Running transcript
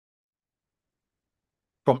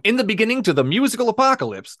From In the Beginning to the Musical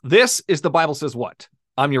Apocalypse, this is The Bible Says What?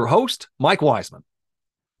 I'm your host, Mike Wiseman.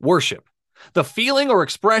 Worship, the feeling or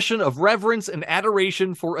expression of reverence and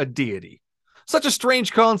adoration for a deity. Such a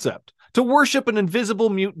strange concept, to worship an invisible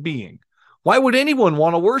mute being. Why would anyone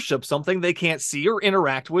want to worship something they can't see or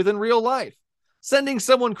interact with in real life? Sending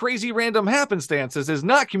someone crazy random happenstances is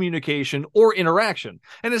not communication or interaction,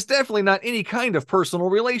 and it's definitely not any kind of personal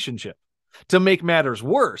relationship. To make matters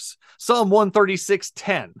worse, Psalm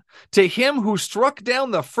 136:10, to him who struck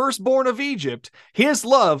down the firstborn of Egypt, his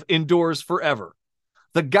love endures forever.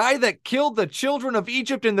 The guy that killed the children of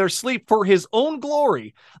Egypt in their sleep for his own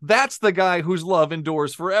glory, that's the guy whose love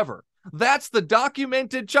endures forever. That's the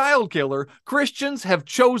documented child killer Christians have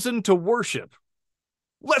chosen to worship.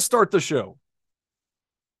 Let's start the show.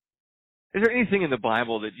 Is there anything in the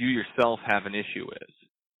Bible that you yourself have an issue with?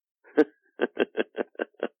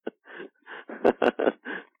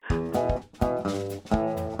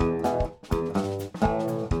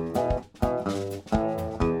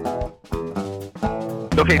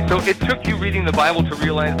 Okay, so it took you reading the Bible to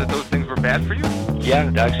realize that those things were bad for you? Yeah,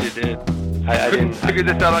 it actually did. I didn't figure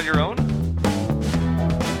this out on your own?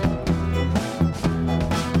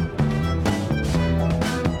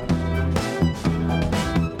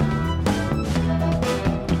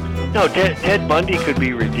 No, Ted Bundy could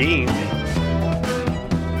be redeemed.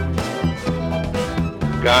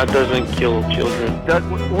 God doesn't kill children.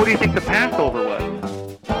 What do you think the Passover was?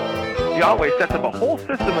 Yahweh sets up a whole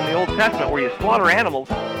system in the Old Testament where you slaughter animals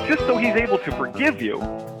just so he's able to forgive you.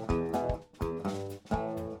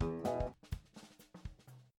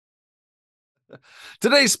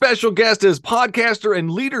 Today's special guest is podcaster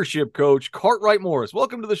and leadership coach Cartwright Morris.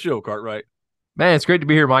 Welcome to the show, Cartwright. Man, it's great to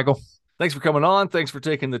be here, Michael. Thanks for coming on. Thanks for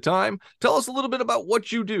taking the time. Tell us a little bit about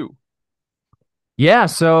what you do. Yeah,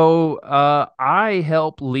 so I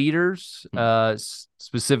help leaders,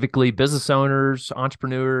 specifically business owners,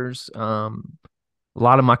 entrepreneurs. A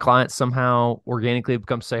lot of my clients somehow organically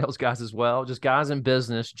become sales guys as well, just guys in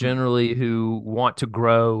business generally who want to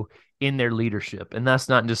grow in their leadership. And that's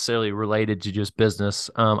not necessarily related to just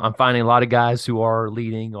business. I'm finding a lot of guys who are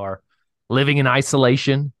leading are living in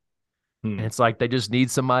isolation. And it's like they just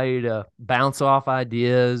need somebody to bounce off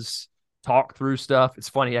ideas, talk through stuff. It's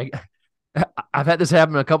funny. I've had this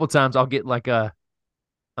happen a couple of times. I'll get like a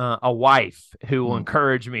wife who will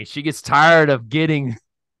encourage me. She gets tired of getting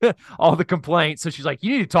all the complaints. So she's like,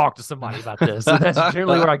 you need to talk to somebody about this. And that's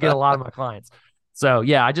generally where I get a lot of my clients. So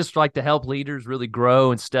yeah, I just like to help leaders really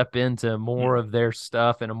grow and step into more of their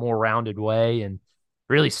stuff in a more rounded way and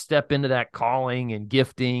really step into that calling and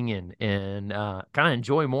gifting and kind of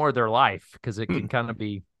enjoy more of their life because it can kind of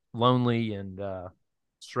be lonely and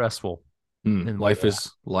stressful. And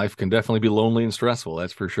life can definitely be lonely and stressful.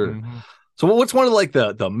 That's for sure. Mm-hmm. So what's one of like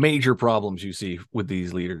the major problems you see with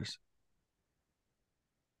these leaders?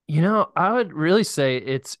 You know, I would really say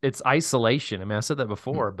it's isolation. I mean, I said that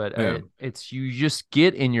before, but it's you just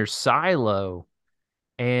get in your silo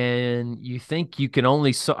and you think you can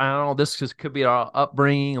only, I don't know, this could be our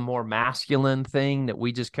upbringing, a more masculine thing that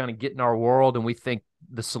we just kind of get in our world and we think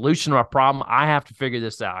the solution to our problem, I have to figure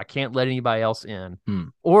this out. I can't let anybody else in.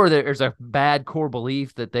 Or there's a bad core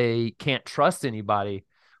belief that they can't trust anybody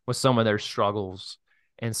with some of their struggles.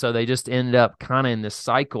 And so they just end up kind of in this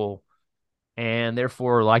cycle and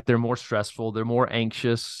therefore like they're more stressful. They're more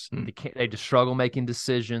anxious. They just struggle making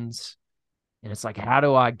decisions. And it's like, how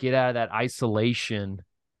do I get out of that isolation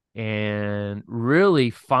and really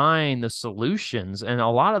find the solutions? And a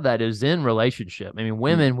lot of that is in relationship. I mean,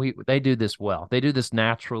 women, they do this well. They do this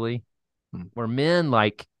naturally. Where men,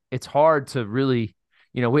 like, it's hard to really,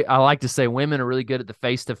 I like to say women are really good at the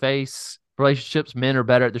face-to-face relationships. Men are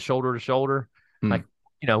better at the shoulder-to-shoulder. Like,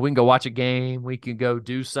 we can go watch a game. We can go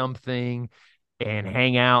do something and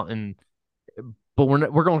hang out. But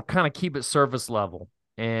we're going to kind of keep it surface level.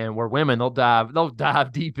 And where women, they'll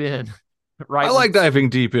dive deep in. Right. I like diving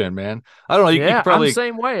deep in, man. I don't know. You can probably, I'm the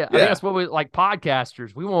same way. Yeah. I think that's what we like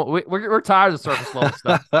podcasters. We're tired of the surface level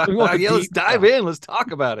stuff. Let's dive in. Let's talk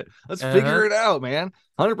about it. Let's figure it out, man.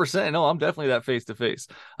 100%. No, I'm definitely that face to face.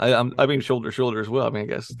 I mean, shoulder to shoulder as well. I mean, I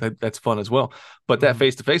guess that's fun as well. But that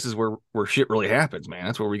face to face is where shit really happens, man.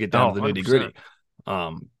 That's where we get down to the nitty gritty.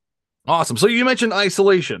 Awesome. So you mentioned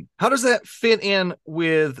isolation. How does that fit in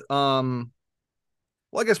with, well,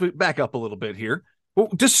 I guess we back up a little bit here. Well,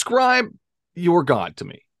 describe your God to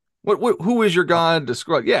me. Who is your God?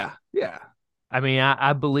 Describe. Yeah. I mean,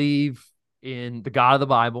 I believe in the God of the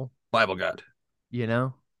Bible. Bible God.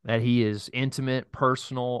 That he is intimate,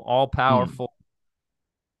 personal, all powerful.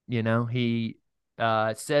 He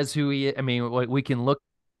says who he is. I mean, we can look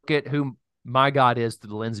at who my God is through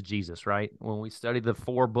the lens of Jesus, right? When we study the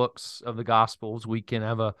 4 books of the Gospels, we can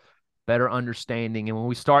have a better understanding. And when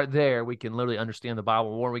we start there, we can literally understand the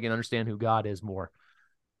Bible more. We can understand who God is more.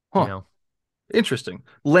 Huh. You know, Interesting.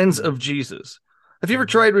 Lens of Jesus. Have you ever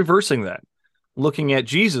tried reversing that? Looking at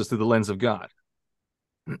Jesus through the lens of God?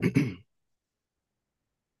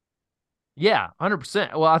 Yeah,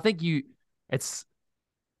 100%. Well, I think it's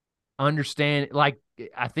understand, like,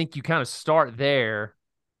 I think you kind of start there.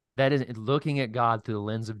 That is looking at God through the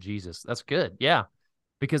lens of Jesus. That's good. Yeah.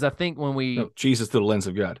 Because I think when we Jesus through the lens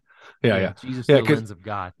of God. Yeah. Jesus Yeah, through the lens of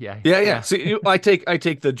God. Yeah. Yeah. See, I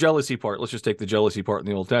take the jealousy part. Let's just take the jealousy part in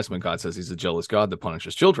the Old Testament. God says he's a jealous God that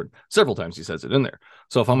punishes children. Several times he says it in there.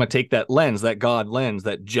 So if I'm going to take that lens, that God lens,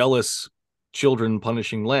 that jealous children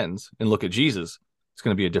punishing lens, and look at Jesus, it's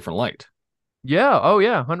going to be a different light. Yeah. Oh,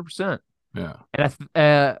 yeah. 100%. Yeah.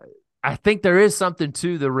 And I think there is something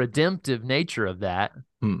to the redemptive nature of that.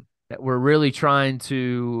 That we're really trying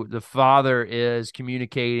to, the Father is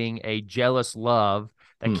communicating a jealous love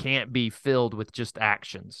that can't be filled with just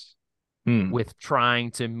actions, with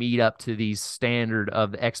trying to meet up to these standard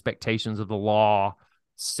of the expectations of the law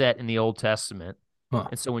set in the Old Testament.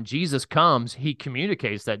 And so when Jesus comes, he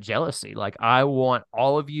communicates that jealousy. Like, I want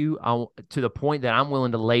all of you to the point that I'm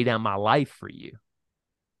willing to lay down my life for you.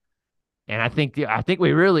 And I think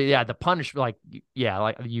we really, the punishment, like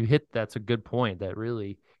you hit, that's a good point. That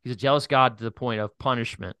really, he's a jealous God to the point of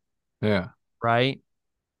punishment. Yeah. Right.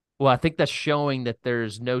 Well, I think that's showing that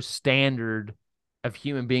there's no standard of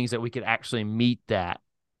human beings that we could actually meet that.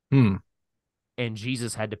 And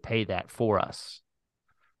Jesus had to pay that for us.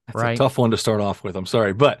 That's a tough one to start off with. I'm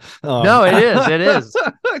sorry, but no, it is. It is.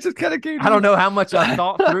 I just kind of came. I don't know how much I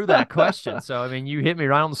thought through that question. So, I mean, you hit me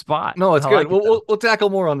right on the spot. No, it's good. Like we'll tackle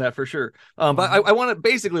more on that for sure. But I wanted,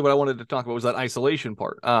 basically what I wanted to talk about was that isolation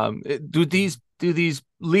part. Do these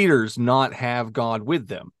leaders not have God with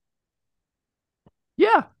them?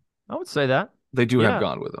 Yeah, I would say that they do have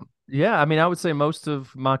God with them. Yeah, I mean, I would say most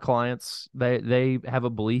of my clients they have a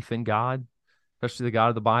belief in God, especially the God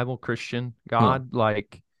of the Bible, Christian God,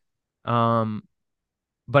 like.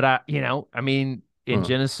 But I mean, in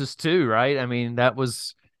Genesis 2, right? I mean, that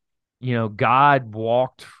was, God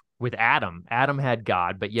walked with Adam. Adam had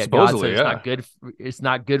God, but yet supposedly, God said it's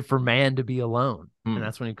not good for man to be alone. And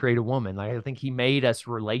that's when he created woman. Like, I think he made us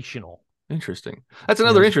relational. Interesting. That's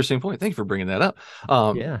another interesting point. Thank you for bringing that up.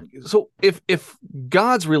 So if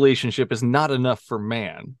God's relationship is not enough for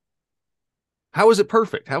man, how is it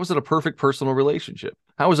perfect? How is it a perfect personal relationship?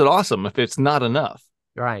 How is it awesome if it's not enough?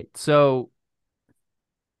 Right. So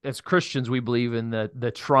as Christians, we believe in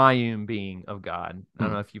the triune being of God. I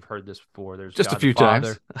don't know if you've heard this before. There's just God a few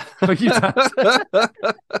Father, times.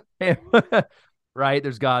 right?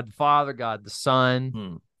 There's God the Father, God the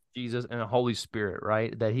Son, Jesus, and the Holy Spirit,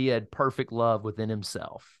 right? That he had perfect love within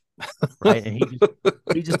himself, right? And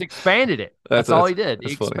he just expanded it. That's all he did.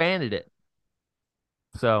 He expanded it.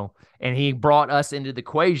 So, and he brought us into the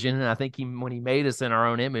equation. And I think when he made us in our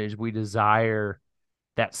own image, we desire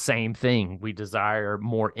that same thing. We desire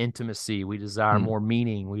more intimacy. We desire more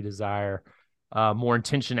meaning. We desire more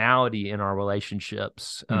intentionality in our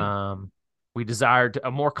relationships. We desire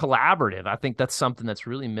a more collaborative. I think that's something that's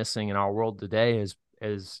really missing in our world today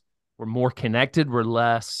is we're more connected. We're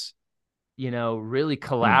less, really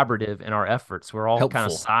collaborative in our efforts. We're all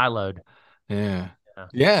kind of siloed. Yeah,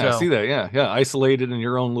 I see that. Yeah. Isolated in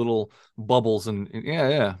your own little bubbles. And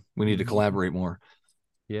we need to collaborate more.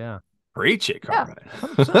 Yeah. Preach it, Cartwright.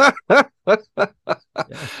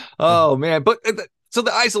 Oh, man. But so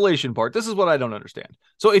the isolation part, this is what I don't understand.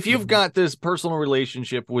 So if you've got this personal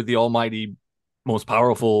relationship with the almighty, most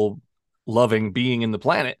powerful, loving being in the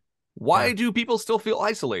planet, why do people still feel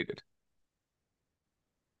isolated?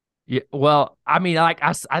 Yeah, well, I mean, like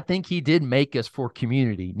I think he did make us for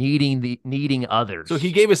community, needing others. So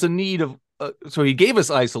he gave us a need of. So he gave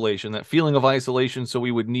us isolation, that feeling of isolation, so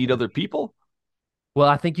we would need other people. Well,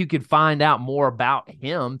 I think you could find out more about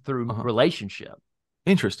him through relationship.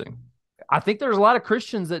 Interesting. I think there's a lot of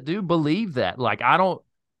Christians that do believe that. Like, I don't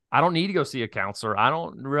need to go see a counselor. I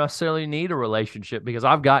don't necessarily need a relationship because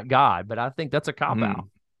I've got God. But I think that's a cop-out.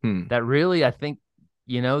 That really, I think,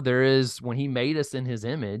 there is, when he made us in his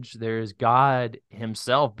image, there is God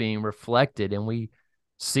himself being reflected, and we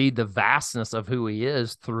see the vastness of who he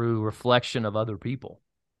is through reflection of other people.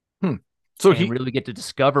 So he really get to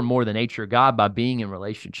discover more the nature of God by being in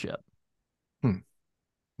relationship.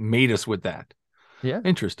 Made us with that. Yeah.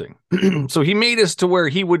 Interesting. So he made us to where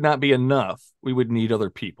he would not be enough. We would need other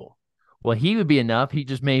people. Well, he would be enough. He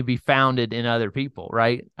just may be founded in other people,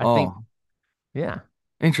 right? I think. Yeah.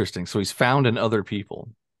 Interesting. So he's found in other people.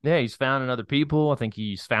 Yeah, he's found in other people. I think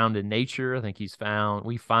he's found in nature. I think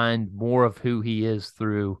we find more of who he is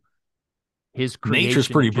through his Nature's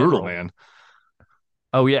creation pretty in brutal, general. man.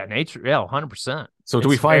 Oh yeah, nature. Yeah, 100%. So do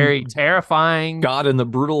we It's find very terrifying. God in the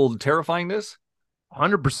brutal terrifyingness?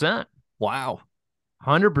 100%. Wow.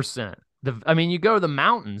 100%. I mean, you go to the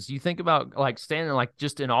mountains, you think about like standing like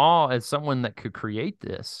just in awe as someone that could create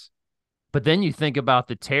this. But then you think about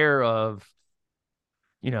the terror of,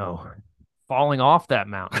 falling off that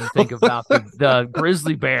mountain. You think about the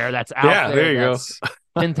grizzly bear that's out Yeah, there there you go. that's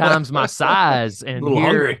 10 times my size. A And little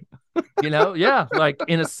here, hungry. yeah, like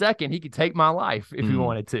in a second, he could take my life if he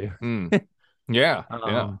wanted to. Yeah,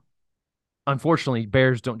 yeah. Unfortunately,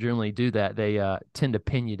 bears don't generally do that. They tend to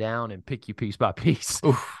pin you down and pick you piece by piece.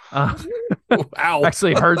 Ow. I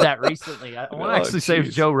actually heard that recently. I want to actually say it was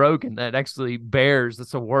geez. Joe Rogan that actually bears,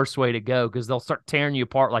 that's the worst way to go because they'll start tearing you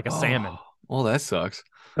apart like a salmon. Well, that sucks.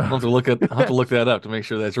 I'll have to look that up to make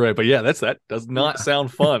sure that's right. But yeah, that does not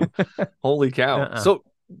sound fun. Holy cow. So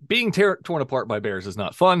being torn apart by bears is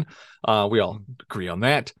not fun. We all agree on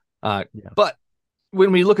that. But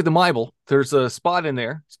when we look at the Bible, there's a spot in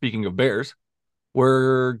there, speaking of bears,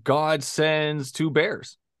 where God sends 2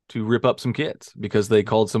 bears to rip up some kids because they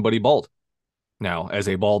called somebody bald. Now, as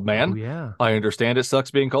a bald man, I understand it sucks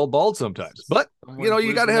being called bald sometimes, but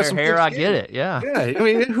you got to have some hair. I get it. Yeah. Yeah. I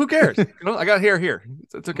mean, who cares? I got hair here.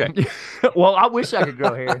 It's okay. Well, I wish I could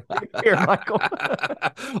grow hair here, Michael.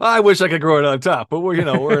 I wish I could grow it on top, but we're in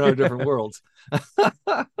our different worlds.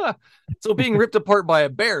 So being ripped apart by a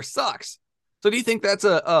bear sucks. So do you think that's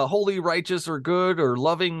a holy, righteous, or good or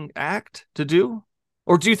loving act to do?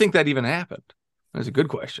 Or do you think that even happened? That's a good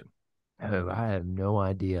question. Oh, I have no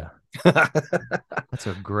idea. That's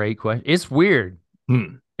a great question. It's weird.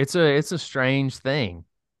 It's a strange thing.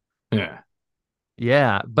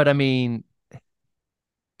 Yeah, but I mean,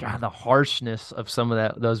 God, the harshness of some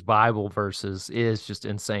of those Bible verses is just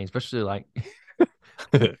insane, especially like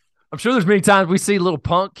I'm sure there's many times we see little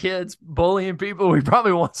punk kids bullying people. We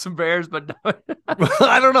probably want some bears, but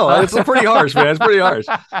I don't know. It's pretty harsh, man. It's pretty harsh.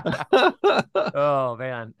 Oh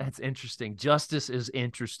man, that's interesting. Justice is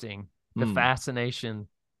interesting. The fascination.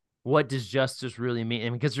 What does justice really mean? I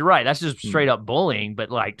mean, because you're right, that's just straight up bullying,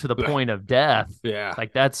 but like to the point of death. Yeah,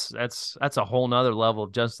 like that's a whole nother level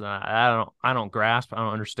of justice. I don't grasp. I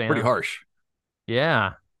don't understand. Pretty harsh.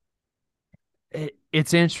 Yeah,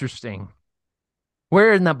 it's interesting.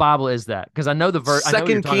 Where in the Bible is that? Because I know the verse.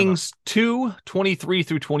 2 Kings 2:23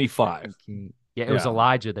 through 25. Yeah, it was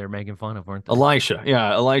Elijah they're making fun of, weren't they? Elisha.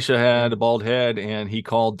 Yeah, Elisha had a bald head, and he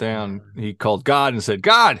called God and said,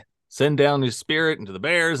 God, send down his spirit into the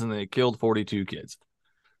bears, and they killed 42 kids.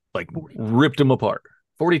 Like, ripped them apart.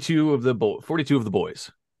 42 of the boys.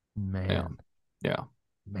 Man. Yeah.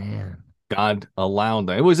 Man. God allowed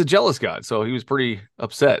that. It was a jealous God, so he was pretty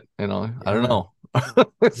upset. I don't know.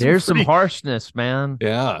 There's some harshness, man.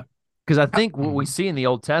 Yeah. Because I think what we see in the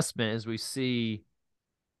Old Testament is we see,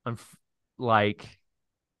 like,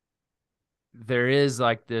 there is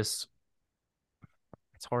like this.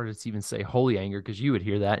 It's hard to even say holy anger because you would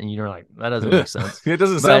hear that and you're like, that doesn't make sense. It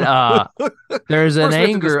doesn't sound. There's an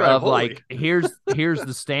anger of holy. Like, here's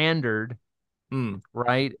the standard,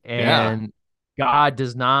 right? And God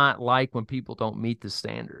does not like when people don't meet the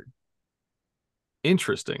standard.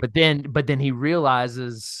 Interesting. But then he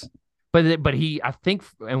realizes, but he, I think,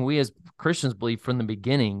 and we as Christians believe from the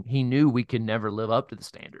beginning, he knew we could never live up to the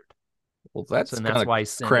standard. Well, that's why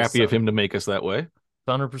he's crappy of him to make us that way.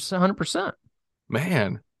 100%.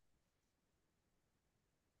 Man,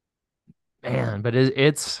 but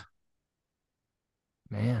it's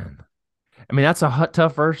man. I mean, that's a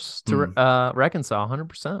tough verse to reconcile.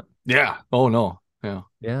 100%. Yeah. Oh no. Yeah.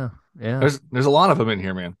 Yeah. There's a lot of them in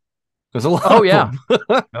here, man. There's a lot. Oh yeah.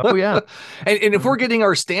 Oh yeah. And if we're getting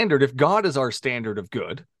our standard, if God is our standard of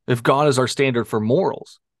good, if God is our standard for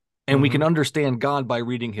morals, and we can understand God by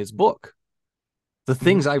reading His book, the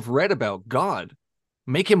things I've read about God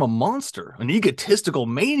make him a monster, an egotistical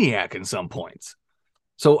maniac in some points.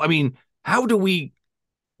 So, I mean, how do we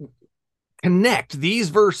connect these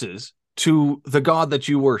verses to the God that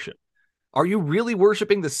you worship? Are you really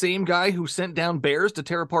worshiping the same guy who sent down bears to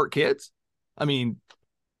tear apart kids? I mean,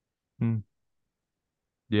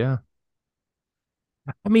 yeah.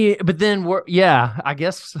 I mean, but then I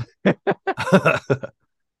guess.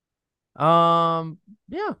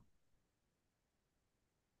 Yeah.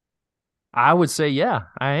 I would say, yeah,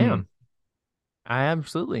 I am. I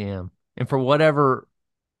absolutely am. And for whatever,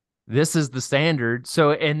 this is the standard.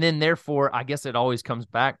 So, and then therefore, I guess it always comes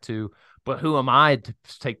back to, but who am I to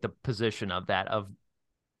take the position of that, of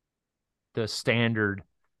the standard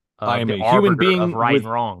of I am the a human arbiter being of right and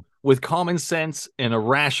wrong? with common sense and a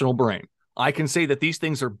rational brain. I can say that these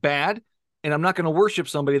things are bad, and I'm not going to worship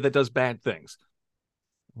somebody that does bad things.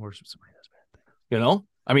 Worship somebody that does bad things. You know?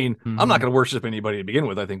 I mean, Mm-hmm. I'm not going to worship anybody to begin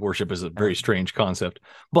with. I think worship is a very strange concept.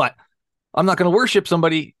 But I'm not going to worship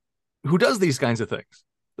somebody who does these kinds of things.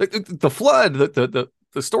 The flood,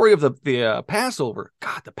 the story of the Passover.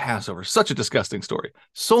 God, the Passover, such a disgusting story.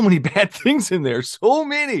 So many bad things in there. So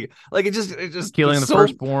many. Like it just killing the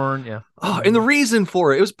firstborn. Yeah. Oh, and the reason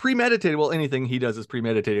for it was premeditated. Well, anything he does is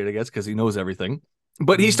premeditated, I guess, because he knows everything.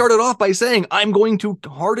 But he started off by saying, I'm going to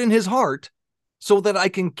harden his heart so that I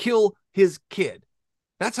can kill his kid.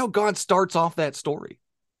 That's how God starts off that story.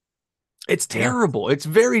 It's terrible. Yeah. It's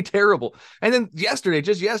very terrible. And then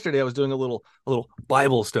just yesterday, I was doing a little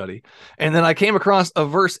Bible study. And then I came across a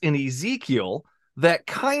verse in Ezekiel that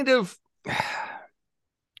kind of,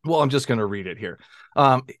 well, I'm just going to read it here.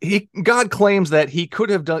 God claims that he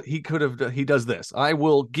does this. I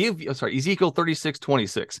will give you, Ezekiel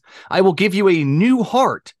 36:26. I will give you a new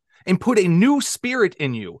heart and put a new spirit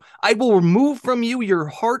in you. I will remove from you your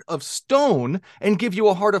heart of stone and give you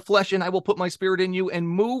a heart of flesh, and I will put my spirit in you and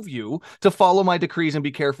move you to follow my decrees and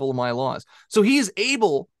be careful of my laws. So he's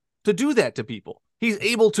able to do that to people. He's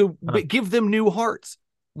able to give them new hearts.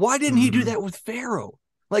 Why didn't he do that with Pharaoh?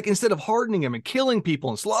 Like instead of hardening him and killing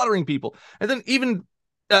people and slaughtering people. And then even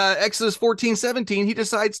Exodus 14:17, he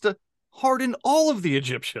decides to harden all of the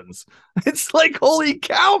Egyptians. It's like, holy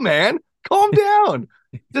cow, man, calm down.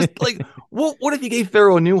 Just like, what if you gave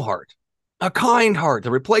Pharaoh a new heart, a kind heart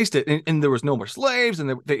that replaced it, and there was no more slaves,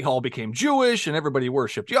 and they all became Jewish, and everybody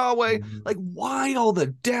worshipped Yahweh? Like, why all the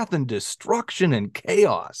death and destruction and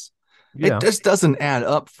chaos? Yeah. It just doesn't add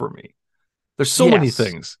up for me. There's so many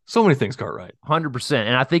things, Cartwright. 100%.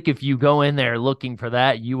 And I think if you go in there looking for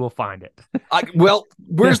that, you will find it. Well,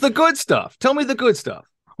 where's the good stuff? Tell me the good stuff.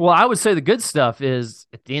 Well, I would say the good stuff is,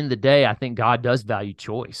 at the end of the day, I think God does value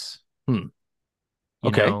choice.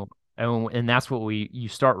 Okay. You know, and that's what you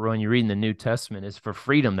start when you read in the New Testament is for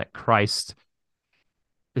freedom that Christ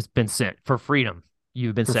has been sent. For freedom,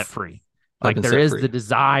 you've been set free. Like there is the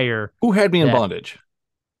desire. Who had me in bondage?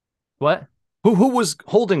 What? Who was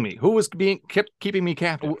holding me? Who was keeping me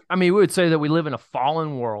captive? I mean, we would say that we live in a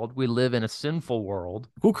fallen world. We live in a sinful world.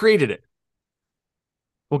 Who created it?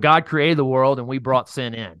 Well, God created the world, and we brought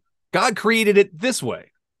sin in. God created it this way.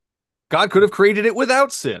 God could have created it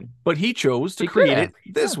without sin, but he chose to create it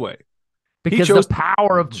this way. Because the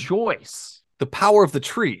power of choice. The power of the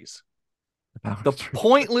trees. The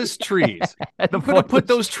pointless trees. You could have put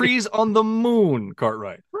those trees on the moon,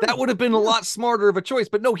 Cartwright. That would have been a lot smarter of a choice.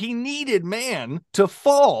 But no, he needed man to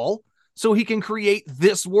fall so he can create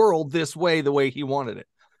this world this way, the way he wanted it.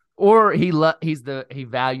 Or he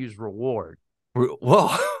values reward. Well,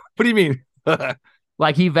 what do you mean?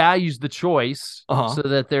 Like he values the choice so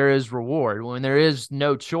that there is reward. When there is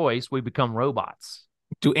no choice, we become robots.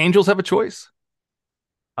 Do angels have a choice?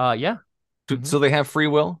 Yeah. So they have free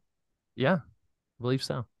will? Yeah, I believe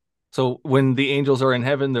so. So when the angels are in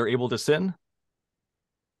heaven, they're able to sin?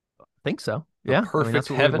 I think so. Yeah. Perfect that's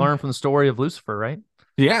what heaven. we learned from the story of Lucifer, right?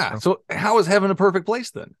 Yeah. So how is heaven a perfect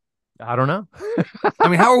place then? I don't know. I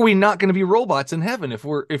mean, how are we not going to be robots in heaven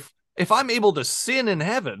if I'm able to sin in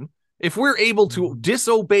heaven? If we're able to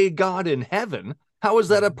disobey God in heaven, how is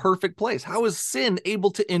that a perfect place? How is sin able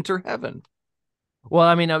to enter heaven? Well,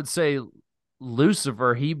 I mean, I would say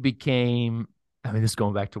Lucifer, he became, I mean, this is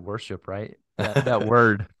going back to worship, right? That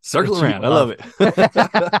word. Circle around. I love it.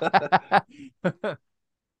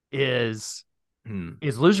 is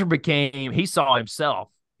Lucifer became, he saw himself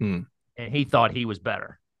and he thought he was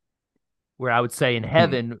better. Where I would say in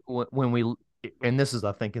heaven, when we, and this is,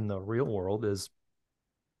 I think, in the real world, is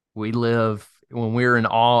we live, when we're in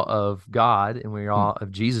awe of God and we're in awe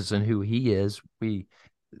of Jesus and who he is,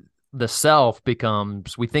 the self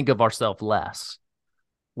becomes, we think of ourselves less.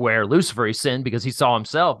 Where Lucifer, he sinned because he saw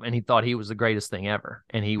himself and he thought he was the greatest thing ever.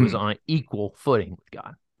 And he was on an equal footing with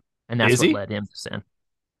God. And that's what led him to sin.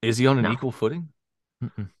 Is he on an equal footing?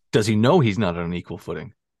 Does he know he's not on an equal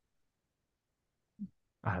footing?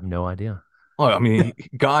 I have no idea. Well, I mean,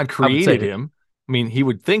 God created him. I mean, he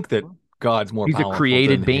would think that God's more powerful. He's a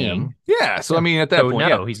created than being. Him. Yeah. So, I mean, at that point,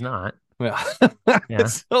 no, he's not. Well,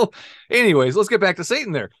 So, anyways, let's get back to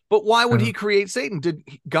Satan there. But why would he create Satan? Did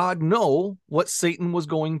God know what Satan was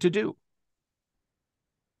going to do?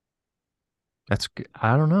 That's good.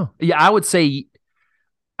 I don't know. Yeah, I would say,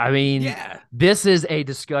 I mean, this is a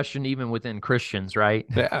discussion even within Christians, right?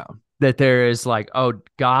 Yeah. That there is like, oh,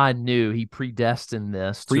 God knew, he predestined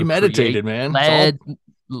this. Premeditated, man.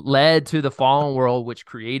 Led to the fallen world, which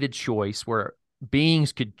created choice where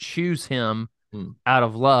beings could choose him out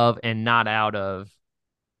of love and not out of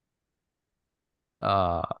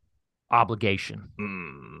obligation.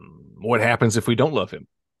 What happens if we don't love him?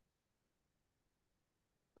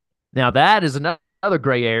 Now that is another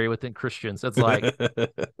gray area within Christians. It's like,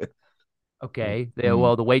 okay,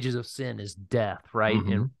 well, the wages of sin is death, right?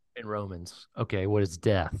 In Romans. Okay, what is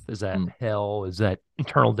death? Is that hell? Is that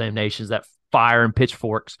eternal damnation? Is that fire and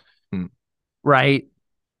pitchforks? Right?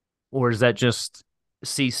 Or is that just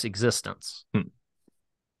cease existence?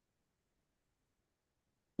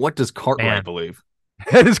 What does Cartwright believe?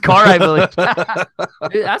 His Cartwright believe.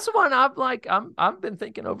 That's the one I've been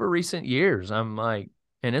thinking over recent years. I'm like,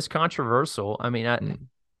 and it's controversial. I mean,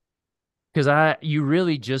 because you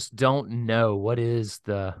really just don't know what is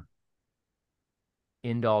the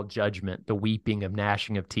end all judgment, the weeping of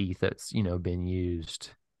gnashing of teeth that's been used.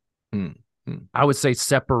 I would say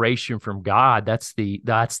separation from God. That's the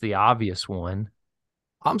obvious one.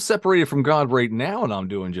 I'm separated from God right now, and I'm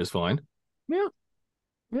doing just fine. Yeah.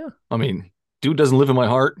 I mean, dude doesn't live in my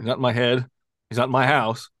heart. He's not in my head. He's not in my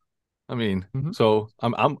house. I mean, so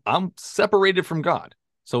I'm separated from God.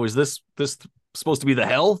 So is this supposed to be the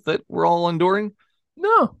hell that we're all enduring?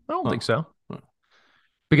 No, I don't think so.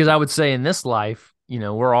 Because I would say in this life,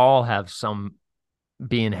 we're all have some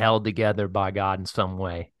being held together by God in some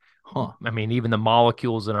way. I mean, even the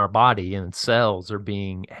molecules in our body and cells are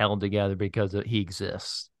being held together because he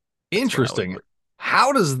exists. Interesting.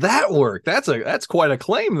 How does that work? That's quite a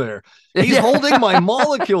claim there. He's holding my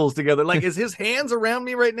molecules together. Like, is his hands around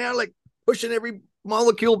me right now, like pushing every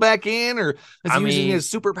molecule back in, or is he using his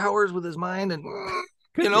superpowers with his mind? And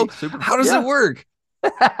how does it work?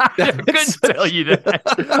 I couldn't tell you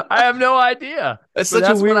that. I have no idea. That's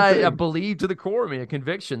a weird thing. I believe to the core of me, a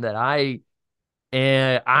conviction that I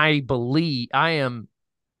believe I am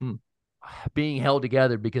being held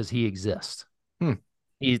together because he exists.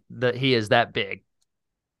 He is that big.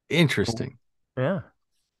 Interesting. Yeah.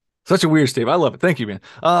 Such a weird statement. I love it. Thank you, man.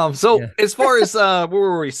 As far as where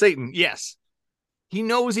were we? Satan. Yes. He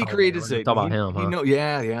knows he created Satan. Talk about him, huh?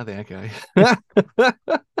 Yeah, that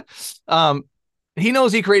guy. He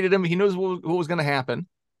knows he created him. He knows what was going to happen,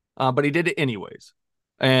 but he did it anyways.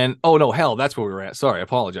 And hell, that's where we were at. Sorry, I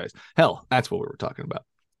apologize. Hell, that's what we were talking about.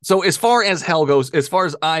 So as far as hell goes, as far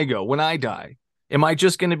as I go, when I die, am I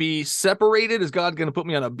just going to be separated? Is God going to put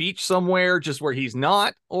me on a beach somewhere just where he's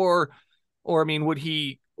not? Or I mean, would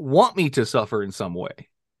he want me to suffer in some way?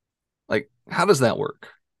 Like, how does that work?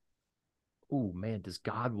 Oh, man, does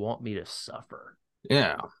God want me to suffer?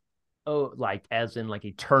 Yeah. Oh, like as in like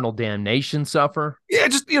eternal damnation suffer? Yeah,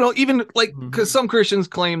 just, even like, because some Christians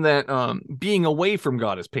claim that being away from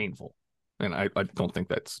God is painful. And I don't think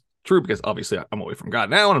that's true, because obviously I'm away from God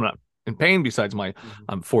now and I'm not in pain besides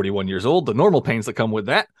I'm 41 years old, the normal pains that come with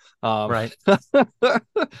that. Right. But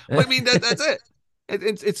I mean, that's it.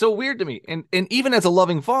 It's so weird to me. And even as a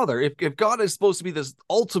loving father, if God is supposed to be the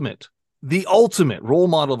ultimate role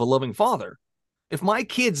model of a loving father, if my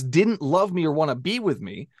kids didn't love me or want to be with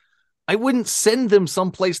me, I wouldn't send them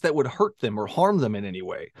someplace that would hurt them or harm them in any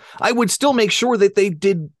way. I would still make sure that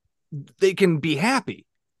they can be happy.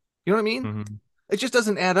 You know what I mean? It just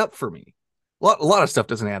doesn't add up for me. A lot of stuff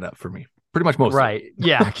doesn't add up for me. Pretty much most. Right.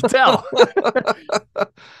 Yeah, I can tell.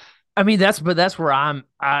 I mean, that's where I'm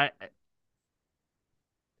at,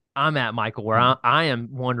 Michael, where I am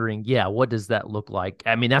wondering, what does that look like?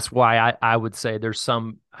 I mean, that's why I would say there's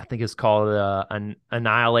some, I think it's called an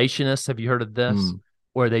annihilationist. Have you heard of this?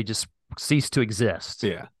 Where they just cease to exist.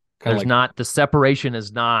 Yeah. There's not, the separation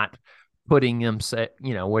is not putting them,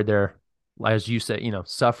 where they're, as you said,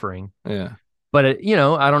 suffering. Yeah. But I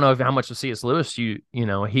don't know how much of C.S. Lewis he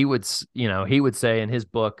would say in his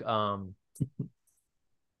book.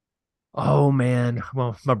 Oh man,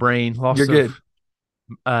 well, my brain lost. You're good.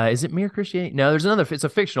 Is it Mere Christianity? No, there's another. It's a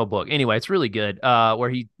fictional book. Anyway, it's really good. Where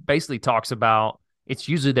he basically talks about it's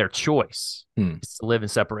usually their choice is to live in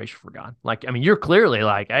separation from God. Like, I mean, you're clearly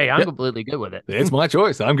like, hey, I'm completely good with it. It's my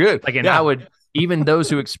choice. I'm good. Like, and I would, even those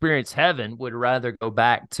who experience heaven would rather go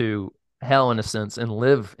back to hell in a sense and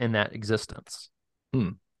live in that existence.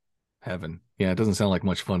 Heaven. Yeah, it doesn't sound like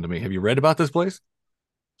much fun to me. Have you read about this place?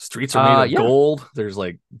 Streets are made of gold. There's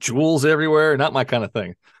like jewels everywhere. Not my kind of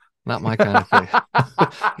thing. Not my kind of thing.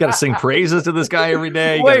 You got to sing praises to this guy every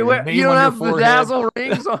day. Wait, you don't have bedazzle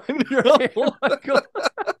rings on your hand?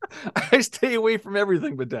 I stay away from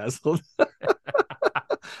everything bedazzled.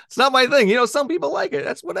 It's not my thing. Some people like it.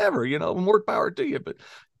 That's whatever. More power to you. But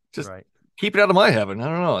just keep it out of my heaven. I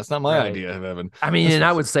don't know. It's not my idea of heaven. I mean, and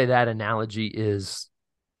I would say that analogy is,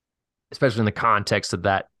 especially in the context of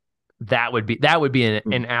that would be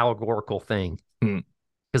an allegorical thing,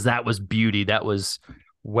 because that was beauty. That was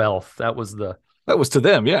wealth. That was to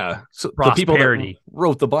them, yeah. So the people that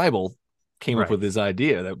wrote the Bible came up Right. with this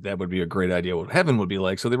idea that would be a great idea what heaven would be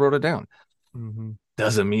like. So they wrote it down.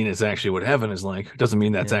 Doesn't mean it's actually what heaven is like. Doesn't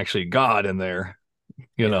mean that's actually God in there.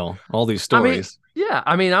 You know, all these stories.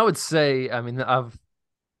 I mean, I would say, I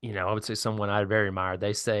would say someone I very admire.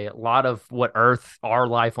 They say a lot of what our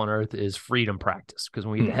life on earth is freedom practice, because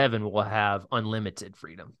when we get to heaven, we'll have unlimited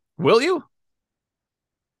freedom. Will you?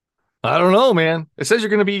 I don't know, man. It says you're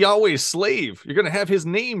going to be Yahweh's slave. You're going to have his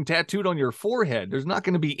name tattooed on your forehead. There's not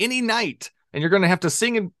going to be any night, and you're going to have to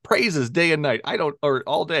sing in praises day and night. Or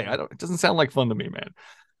all day. It doesn't sound like fun to me, man.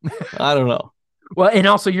 I don't know. Well, and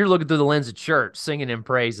also you're looking through the lens of church, singing in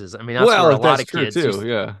praises. I mean, that's where a lot of kids too.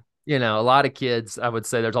 Yeah. You know, a lot of kids, I would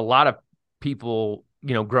say there's a lot of people,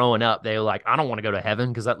 you know, growing up, they're like, I don't want to go to heaven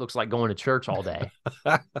because that looks like going to church all day.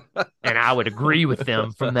 And I would agree with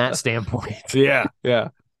them from that standpoint. Yeah. Yeah.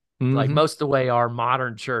 Mm-hmm. Like most of the way our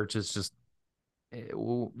modern church is just,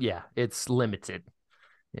 it's limited,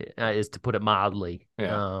 is to put it mildly.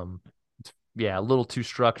 Yeah. A little too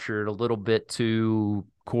structured, a little bit too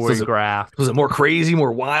choreographed. Was it more crazy,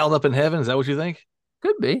 more wild up in heaven? Is that what you think?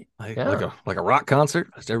 Could be. Like a rock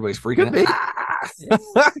concert? Everybody's freaking Could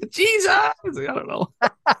out. be. Jesus! I don't know.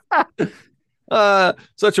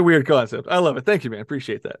 Such a weird concept. I love it. Thank you, man.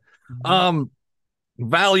 Appreciate that.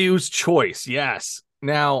 Values, choice. Yes.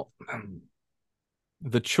 Now,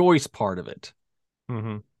 the choice part of it.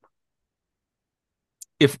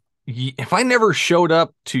 If I never showed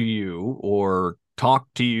up to you or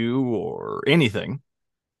talked to you or anything,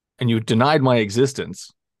 and you denied my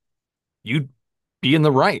existence, you'd be in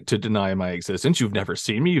the right to deny my existence. You've never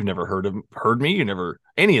seen me. You've never heard me. You never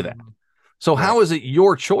any of that. So how is it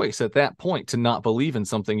your choice at that point to not believe in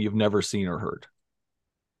something you've never seen or heard?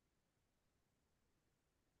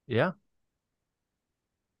 Yeah.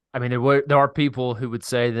 I mean, there are people who would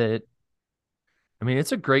say that. I mean,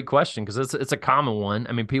 it's a great question because it's a common one.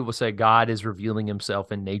 I mean, people say God is revealing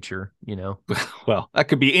himself in nature, you know. Well, that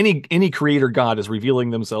could be any creator God is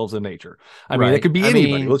revealing themselves in nature. I mean, it could be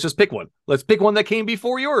anybody. Let's just pick one. Let's pick one that came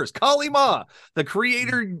before yours. Kali Ma, the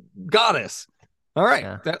creator goddess. All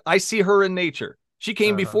right. Yeah. I see her in nature. She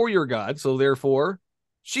came before your God, so therefore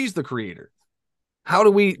she's the creator. How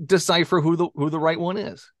do we decipher who the right one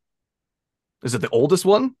is? Is it the oldest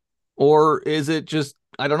one? Or is it just,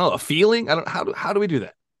 I don't know, a feeling? How do we do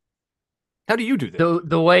that? How do you do that?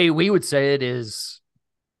 The way we would say it is,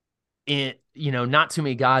 not too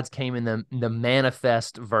many gods came in the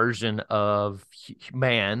manifest version of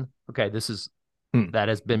man. Okay, this is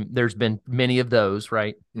there's been many of those,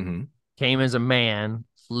 right? Mm-hmm. Came as a man,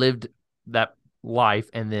 lived that life,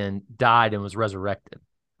 and then died and was resurrected.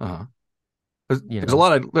 There's a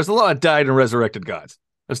lot of died and resurrected gods.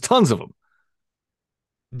 There's tons of them.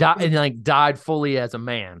 Died fully as a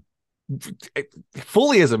man.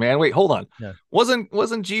 Fully as a man. Wait, hold on. Yeah.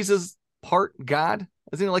 Wasn't Jesus part God?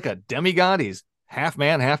 Isn't he like a demigod? He's half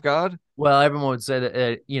man, half God. Well, everyone would say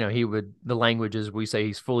that he would. The language is we say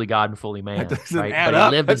he's fully God and fully man. That doesn't right? add but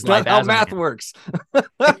up. He lived That's his life not how as math man. works.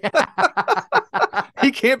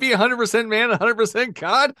 He can't be 100% man, 100%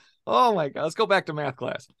 God. Oh my God! Let's go back to math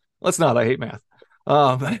class. Let's not. I hate math.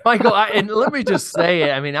 Michael, and let me just say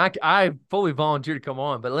it. I mean, I fully volunteered to come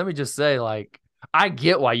on, but let me just say, like, I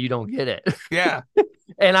get why you don't get it. Yeah.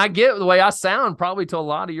 And I get the way I sound probably to a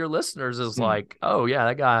lot of your listeners is like, oh, yeah,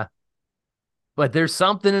 that guy. But there's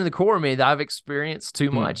something in the core of me that I've experienced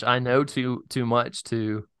too much. I know too much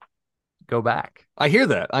to go back. I hear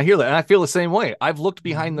that. And I feel the same way. I've looked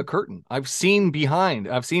behind the curtain. I've seen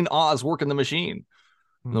Oz working the machine.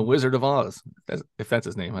 The Wizard of Oz. If that's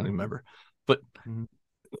his name, I don't remember. But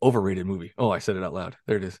overrated movie. Oh, I said it out loud.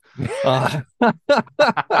 There it is.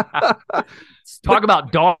 Talk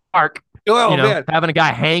about dark. Oh, man. Having a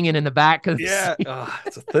guy hanging in the back. Yeah,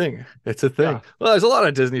 it's a thing. It's a thing. Yeah. Well, there's a lot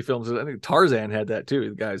of Disney films. I think Tarzan had that too.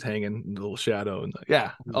 The guy's hanging in the little shadow. And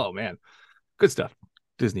oh man, good stuff.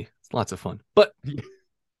 Disney. It's lots of fun. But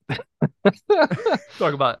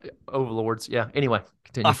talk about overlords. Yeah. Anyway,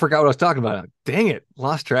 continue. I forgot what I was talking about. Dang it,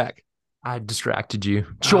 lost track. I distracted you.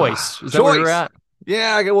 Choice. Is that where you're at?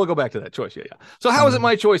 Yeah, we'll go back to that choice. Yeah. So how is it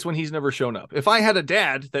my choice when he's never shown up? If I had a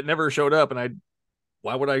dad that never showed up, and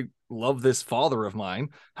why would I love this father of mine?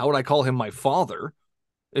 How would I call him my father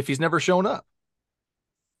if he's never shown up?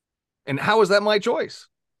 And how is that my choice?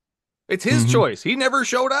 It's his choice. He never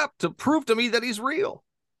showed up to prove to me that he's real.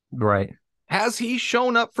 Right. Has he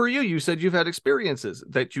shown up for you? You said you've had experiences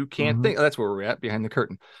that you can't think. That's where we're at, behind the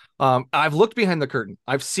curtain. I've looked behind the curtain.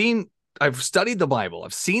 I've studied the Bible.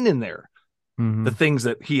 I've seen in there the things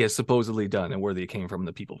that he has supposedly done and where they came from,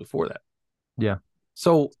 the people before that. Yeah.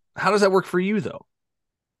 So how does that work for you, though?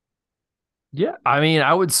 Yeah, I mean,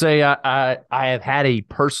 I would say I have had a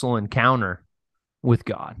personal encounter with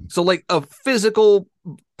God. So like a physical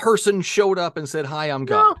person showed up and said, "Hi, I'm No,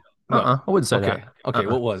 God." No. I wouldn't say Okay. that. Okay.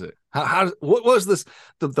 What was it? What was this?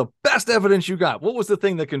 The best evidence you got? What was the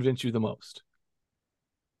thing that convinced you the most?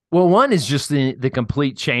 Well, one is just the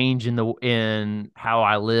complete change in how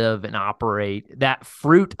I live and operate. That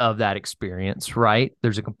fruit of that experience, right?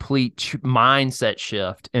 There's a complete mindset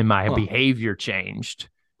shift, and my Huh. behavior changed.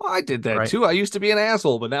 Well, I did that Right. too. I used to be an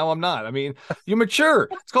asshole, but now I'm not. I mean, you mature.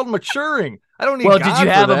 It's called maturing. I don't need Well, did you God for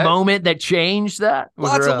have a that. moment that changed that? Was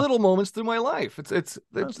Lots there of a little moments through my life. There's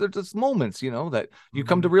just moments, that you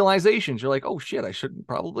come to realizations. You're like, oh shit, I shouldn't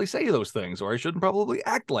probably say those things, or I shouldn't probably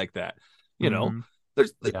act like that. You know, Mm-hmm.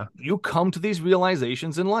 there's Yeah. you come to these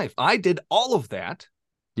realizations in life. I did all of that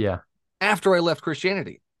Yeah. after I left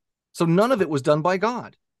Christianity, so none of it was done by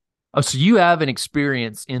God. Oh, so you have an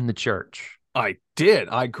experience in the church. I did.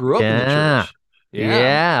 I grew up in the Yeah. church. Yeah,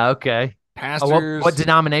 Yeah. Okay. What pastors,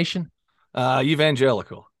 denomination?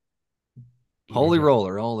 evangelical, holy Evangelical.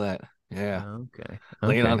 roller, all that. Yeah, Okay.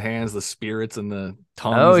 laying on Okay. hands, the spirits and the Oh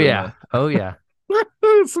tongues and yeah. the Oh yeah.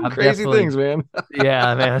 some I've crazy definitely things, man.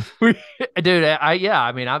 Yeah, man. Dude,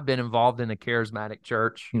 I mean, I've been involved in a charismatic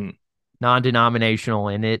church, Hmm. non-denominational,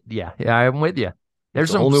 and yeah, I'm with you. It's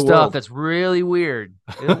There's a whole some new stuff world. that's really weird.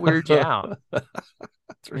 It'll weird you out. That's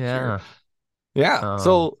for sure. Yeah. Yeah. Um,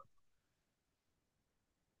 So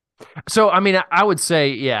so I mean, I would say,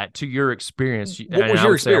 yeah, to your experience, what and was I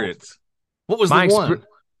your would say experience? What was the my one? experience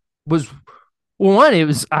was well, one, it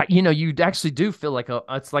was you actually do feel like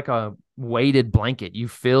it's like a weighted blanket. You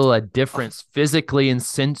feel a difference physically and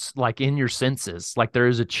like in your senses, like there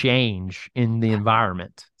is a change in the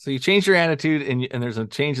environment. So you change your attitude and there's a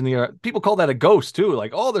change in the people call that a ghost too.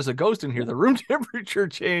 Like, oh, there's a ghost in here. The room temperature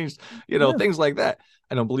changed, Yeah. things like that.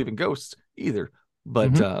 I don't believe in ghosts either.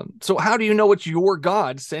 But Mm-hmm. so how do you know it's your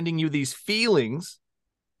God sending you these feelings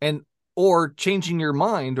and or changing your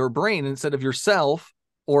mind or brain instead of yourself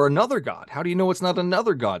or another God? How do you know it's not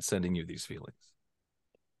another God sending you these feelings?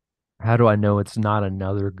 How do I know it's not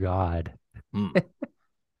another god? Hmm.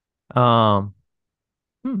 Um,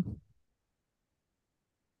 hmm.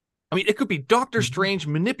 I mean, it could be Doctor Strange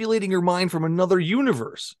manipulating your mind from another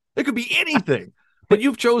universe. It could be anything, but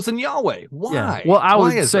you've chosen Yahweh. Yeah. Well, Why? I Why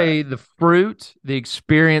would is that? say the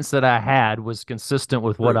experience that I had was consistent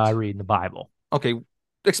with what I Fruit. read in the Bible Okay,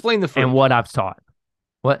 explain the and fruit. what I've taught.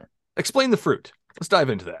 What Explain the fruit. Let's dive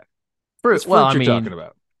into that. This fruit? Well, fruit I you're talking mean,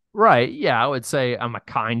 about. right. Yeah. I would say I'm a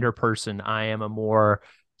kinder person. I am a more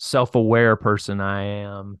self-aware person. I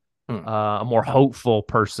am Hmm. a more hopeful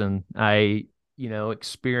person.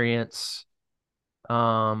 Experience,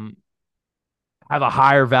 um, have a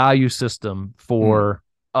higher value system Hmm. for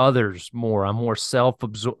others more. I'm more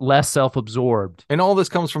less self-absorbed. And all this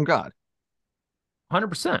comes from God.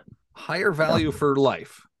 100%. Higher Yeah. value for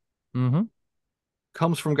life Mm-hmm.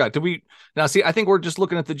 comes from God. Do we now see? I think we're just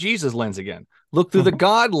looking at the Jesus lens again. Look through the Mm-hmm.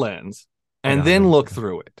 God lens and God then lens. look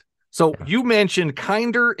through it. So you mentioned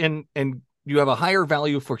kinder and you have a higher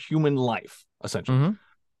value for human life, essentially. Mm-hmm.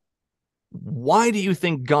 Why do you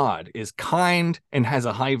think God is kind and has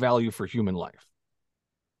a high value for human life?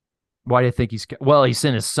 Why do you think he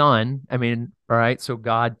sent his son? I mean, all right. So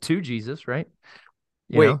God to Jesus, right?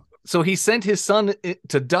 You Wait, know? so he sent his son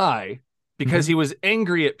to die because Mm-hmm. he was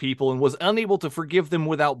angry at people and was unable to forgive them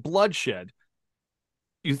without bloodshed.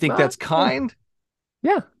 You think that's Yeah. kind?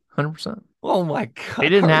 Yeah. 100%. Oh my God. He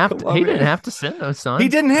didn't All right, have come to, on, he didn't man. have to send no He son,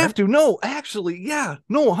 didn't have right? to. No, actually, yeah.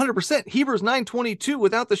 No, 100%. Hebrews 9:22,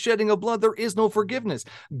 without the shedding of blood, there is no forgiveness.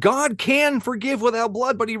 God can forgive without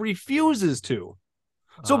blood, but he refuses to.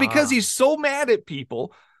 So because Ah, he's so mad at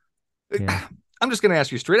people, yeah. I'm just going to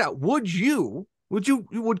ask you straight out. Would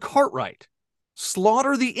Cartwright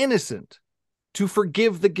slaughter the innocent to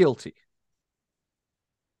forgive the guilty?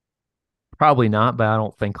 Probably not, but I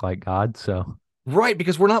don't think like God, so Right,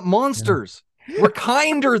 because we're not yeah. monsters. We're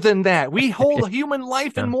kinder than that. We hold human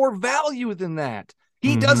life in Yeah. more value than that.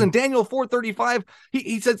 He Mm-hmm. doesn't. Daniel 4:35,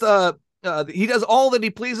 he says, he does all that he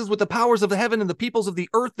pleases with the powers of the heaven and the peoples of the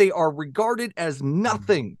earth. They are regarded as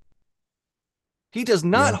nothing. He does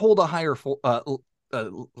not Yeah. hold a higher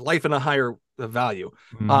life in a higher value.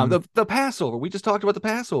 Mm-hmm. The Passover, we just talked about the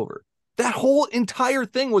Passover. That whole entire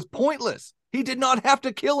thing was pointless. He did not have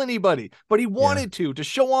to kill anybody, but he Yeah. wanted to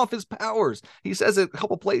show off his powers. He says it a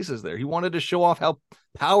couple places there. He wanted to show off how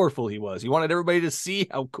powerful he was. He wanted everybody to see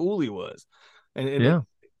how cool he was. And Yeah.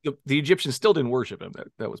 the Egyptians still didn't worship him.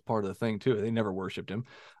 That was part of the thing too. They never worshipped him.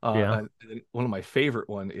 Yeah. One of my favorite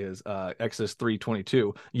one is Exodus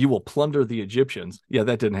 3:22. You will plunder the Egyptians. Yeah,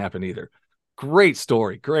 that didn't happen either. Great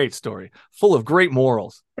story. Great story. Full of great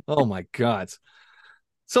morals. Oh my God.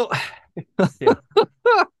 So Yeah.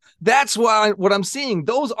 that's why what I'm seeing,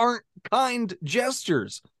 those aren't kind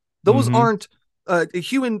gestures. Those Mhm. aren't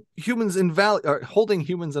humans in value, holding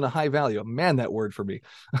humans in a high value. Man, that word for me.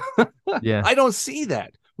 Yeah. I don't see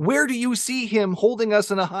that. Where do you see him holding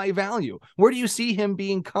us in a high value? Where do you see him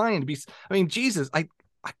being kind? I mean, Jesus, I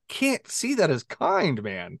can't see that as kind,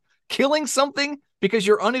 man. Killing something because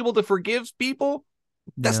you're unable to forgive people,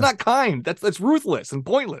 that's Yeah. not kind. That's ruthless and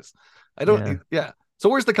pointless. I don't. Yeah. So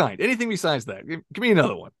where's the kind? Anything besides that? Give me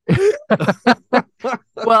another one.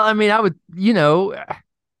 Well, I mean, I would,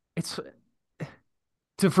 it's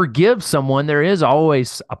to forgive someone, there is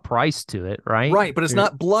always a price to it, right? Right, but it's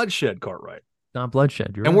not bloodshed, Cartwright. Not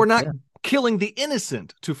bloodshed. You're And right. we're not killing the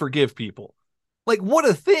innocent to forgive people. Like, what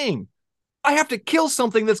a thing. I have to kill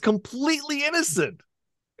something that's completely innocent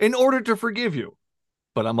in order to forgive you.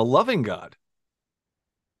 But I'm a loving God.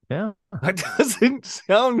 Yeah. That doesn't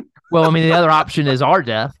sound. Well, I mean, the other option is our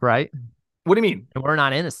death, right? What do you mean? And we're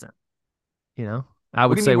not innocent. I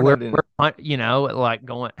would do you say mean we're not innocent? like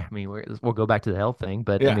going. I mean, we'll go back to the hell thing,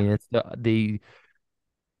 but Yeah. I mean, it's the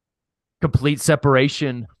complete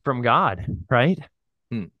separation from God, right?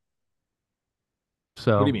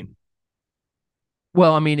 So, What do you mean?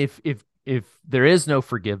 well, I mean, if there is no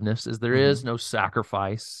forgiveness, as there Mhm. is no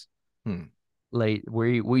sacrifice, Hmm.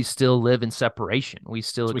 we still live in separation. We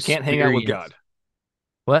still So we can't hang out with God.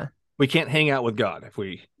 What? We can't hang out with God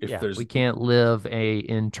We can't live a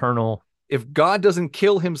internal. If God doesn't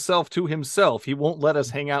kill himself to himself, he won't let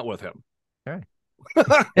us hang out with him. All right.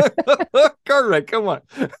 Cartwright, come on.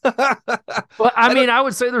 Well, I mean, I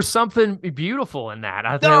would say there's something beautiful in that.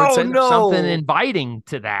 I would say there's something inviting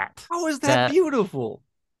to that. How is that beautiful?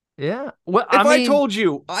 Yeah. Well, if I told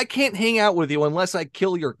you I can't hang out with you unless I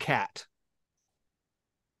kill your cat.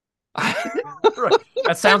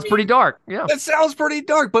 That sounds pretty dark. Yeah. That sounds pretty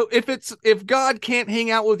dark. But if God can't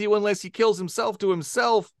hang out with you unless he kills himself to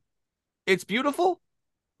himself, it's beautiful.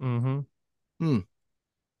 Mm-hmm.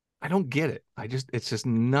 I don't get it. It's just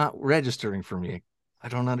not registering for me. I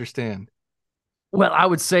don't understand. Well, I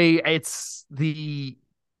would say it's well,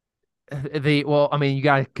 I mean, you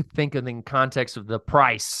got to think of in context of the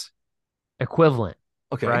price equivalent.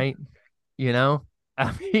 Okay. Right.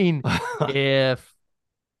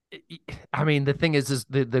 I mean, the thing is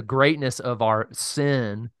the greatness of our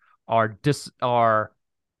sin, our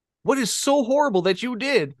what is so horrible that you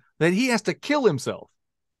did that he has to kill himself?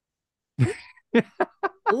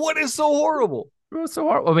 What is so horrible? So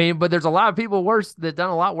horrible. I mean, but there's a lot of people that done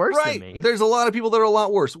a lot worse than me. There's a lot of people that are a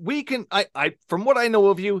lot worse. From what I know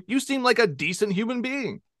of you, you seem like a decent human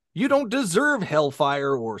being. You don't deserve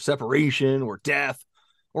hellfire or separation or death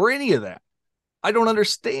or any of that. I don't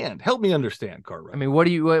understand. Help me understand, Cartwright. I mean,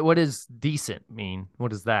 what does decent mean?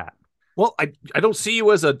 What is that? Well, I don't see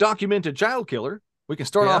you as a documented child killer. We can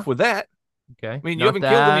start off with that. Okay. I mean, you haven't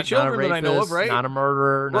killed any children that I know of, right? Not a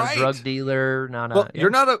murderer, not a drug dealer, you're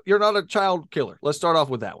not a child killer. Let's start off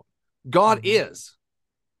with that one. God is.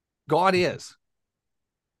 God is.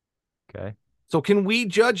 Okay. So can we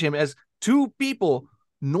judge him as two people,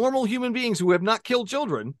 normal human beings who have not killed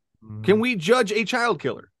children? Can we judge a child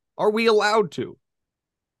killer? Are we allowed to?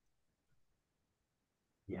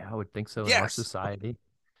 Yeah, I would think so in our society.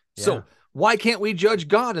 Yeah. So why can't we judge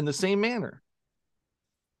God in the same manner?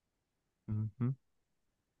 Mm-hmm.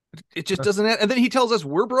 It just doesn't. And then he tells us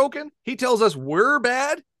we're broken. He tells us we're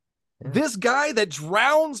bad. Yeah. This guy that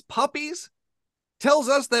drowns puppies tells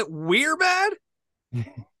us that we're bad.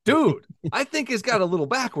 Dude, I think he's got a little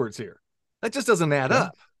backwards here. That just doesn't add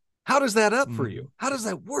up. How does that up for you? How does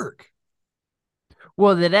that work?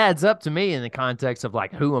 Well, that adds up to me in the context of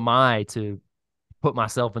like, who am I to put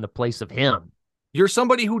myself in the place of him? You're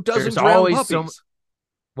somebody who doesn't drown puppies.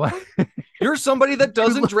 What? You're somebody that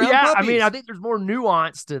doesn't drown puppies. I mean, I think there's more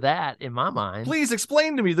nuance to that in my mind. Please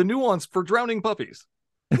explain to me the nuance for drowning puppies.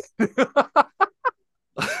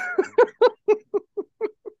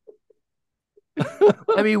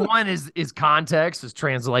 I mean, one is context, is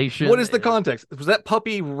translation. What is the context? Was that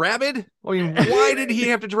puppy rabid? I mean, why did he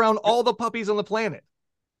have to drown all the puppies on the planet?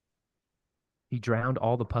 He drowned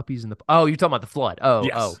all the puppies in the. Oh, you're talking about the flood. Oh,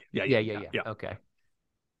 yes. Oh, yeah. Okay,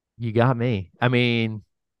 you got me. I mean,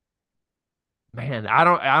 man,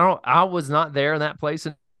 I was not there in that place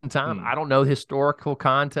in time. I don't know historical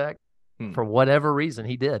context. For whatever reason,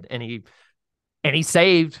 he did, and he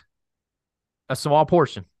saved a small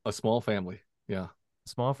portion, a small family. Yeah,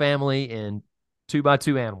 small family and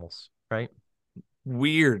 2x2 animals. Right.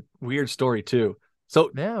 Weird story too. So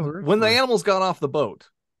when the animals got off the boat,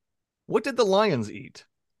 what did the lions eat?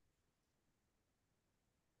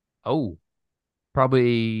 Oh,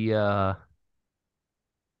 Probably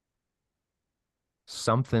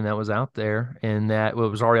something that was out there and that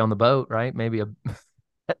was already on the boat, right? Maybe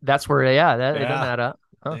that's where, that it doesn't Yeah. add up.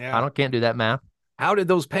 Huh? Yeah. Can't do that math. How did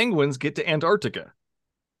those penguins get to Antarctica?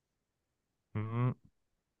 Mm-hmm.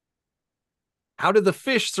 How did the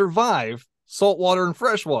fish survive saltwater and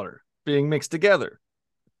freshwater being mixed together?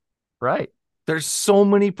 Right. There's so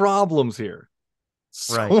many problems here.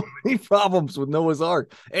 So Right. many problems with Noah's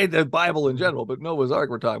Ark and the Bible in general, but Noah's Ark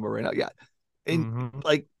we're talking about right now. Yeah. And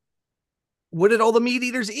like, what did all the meat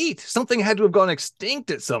eaters eat? Something had to have gone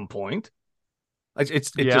extinct at some point. It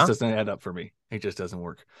just doesn't add up for me. It just doesn't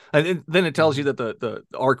work. And then it tells you that the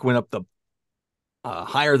ark went up the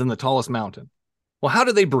higher than the tallest mountain. Well, how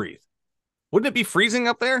did they breathe? Wouldn't it be freezing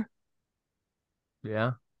up there?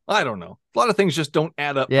 Yeah. I don't know. A lot of things just don't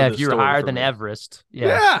add up. Yeah, if you're higher than Everest.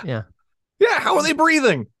 Yeah. Yeah. Yeah. How are they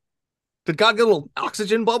breathing? Did God get a little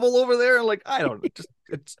oxygen bubble over there? Like, I don't know.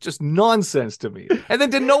 It's just nonsense to me. And then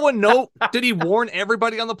did no one know? Did he warn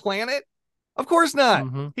everybody on the planet? Of course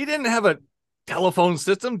not. He didn't have a telephone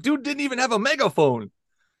system. Dude didn't even have a megaphone.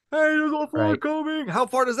 Hey, there's a flood coming. How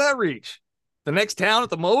far does that reach? The next town at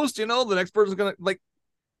the most, the next person's going to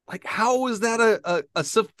like, how is that a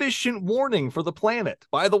sufficient warning for the planet?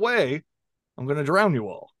 By the way, I'm going to drown you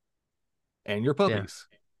all and your puppies.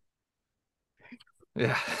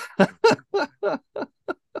 Yeah.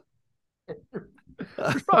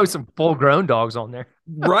 There's probably some full-grown dogs on there.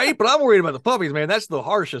 Right? But I'm worried about the puppies, man. That's the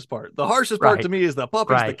harshest part. The harshest part to me is the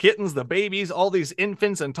puppies, the kittens, the babies, all these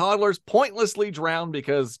infants and toddlers pointlessly drowned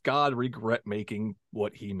because God regret making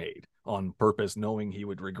what he made on purpose, knowing he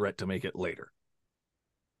would regret to make it later.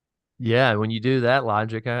 Yeah, when you do that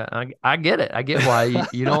logic, I get it. I get why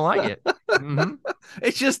you don't like it. Mm-hmm.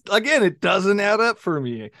 It's just, again, it doesn't add up for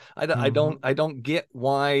me. I don't get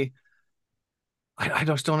why. I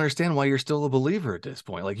just don't understand why you're still a believer at this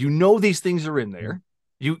point. Like, these things are in there.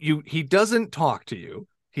 He doesn't talk to you.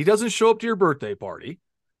 He doesn't show up to your birthday party.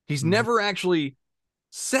 He's never actually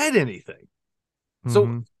said anything.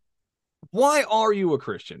 So why are you a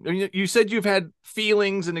Christian? I mean, you said you've had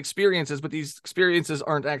feelings and experiences, but these experiences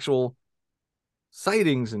aren't actual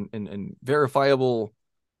sightings and verifiable.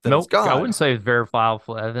 Nope, I wouldn't say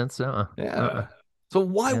verifiable evidence. Yeah. So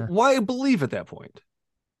why believe at that point?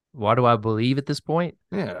 Why do I believe at this point?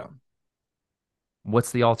 Yeah.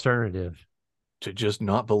 What's the alternative? To just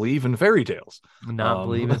not believe in fairy tales. Not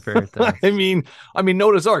believe in fairy tales. I mean,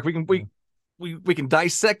 Noah's Ark. We can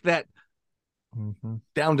dissect that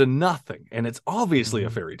down to nothing, and it's obviously a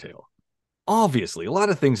fairy tale. Obviously, a lot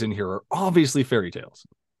of things in here are obviously fairy tales.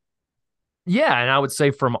 Yeah, and I would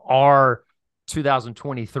say from our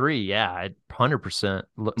 2023, it 100%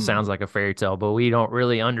 sounds like a fairy tale, but we don't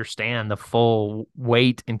really understand the full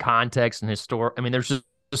weight and context and historic. I mean, there's just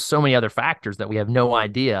so many other factors that we have no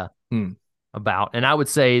idea about. And I would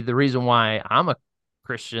say the reason why I'm a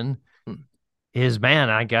Christian is, man,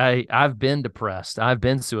 I've been depressed. I've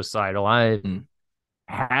been suicidal. I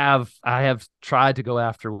have tried to go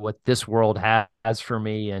after what this world has for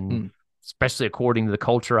me, and especially according to the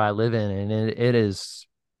culture I live in, and it is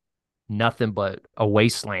nothing but a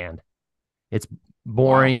wasteland. It's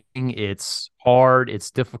boring. Wow. It's hard.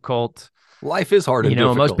 It's difficult. Life is hard and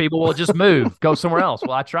difficult. Most people will just move, go somewhere else.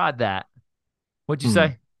 Well, I tried that. What'd you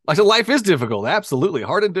say? I said life is difficult. Absolutely.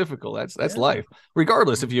 Hard and difficult. That's life,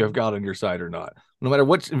 regardless if you have God on your side or not. No matter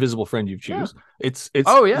what invisible friend you choose, it's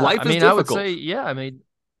life is difficult. I would say,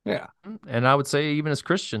 yeah. And I would say, even as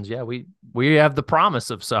Christians, we have the promise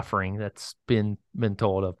of suffering that's been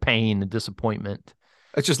told, of pain and disappointment.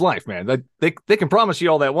 It's just life, man. They can promise you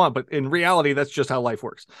all that want, but in reality, that's just how life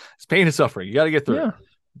works. It's pain and suffering. You got to get through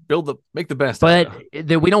it. Make the best. But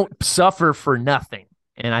we don't suffer for nothing.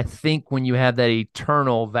 And I think when you have that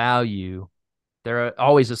eternal value, there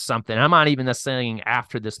always is something. I'm not even saying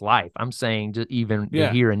after this life. I'm saying just even the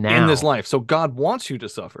here and now. In this life. So God wants you to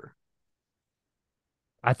suffer.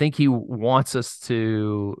 I think he wants us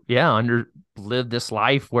to, live this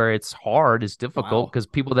life where it's hard, it's difficult, because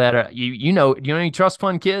people that are, any trust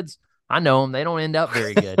fund kids, I know them. They don't end up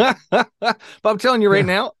very good. But I'm telling you right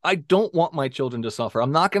now, I don't want my children to suffer.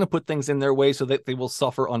 I'm not going to put things in their way so that they will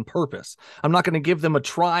suffer on purpose. I'm not going to give them a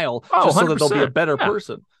trial just so that they'll be a better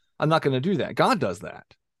person. I'm not going to do that. God does that.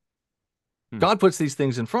 God puts these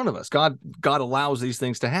things in front of us. God allows these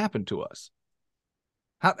things to happen to us.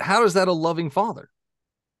 How is that a loving father?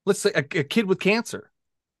 Let's say a kid with cancer.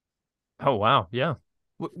 Oh, wow. Yeah.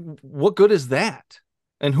 What good is that?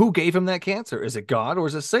 And who gave him that cancer? Is it God or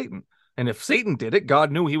is it Satan? And if Satan did it,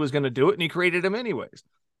 God knew he was going to do it, and he created him anyways.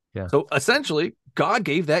 Yeah. So essentially, God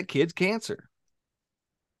gave that kid cancer.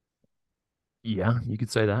 Yeah, you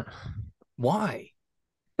could say that. Why?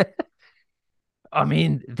 I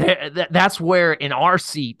mean, that's where in our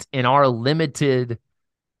seat, in our limited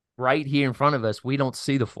right here in front of us, we don't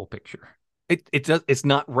see the full picture. It's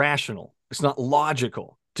not rational. It's not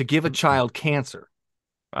logical to give a child cancer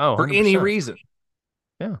for 100%. any reason.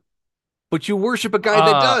 Yeah. But you worship a guy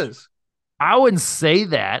that does. I wouldn't say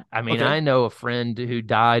that. I mean, Okay. I know a friend who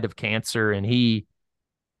died of cancer, and he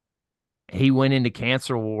went into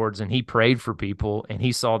cancer wards and he prayed for people and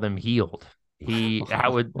he saw them healed. I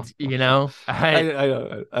would, I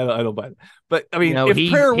don't buy it. But I mean, if he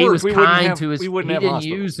prayer worked, was we kind to his. we wouldn't he have didn't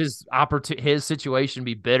hospitals. use his situation to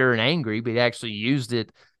be bitter and angry, but he actually used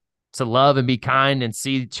it to love and be kind and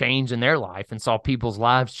see change in their life and saw people's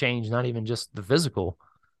lives change, not even just the physical.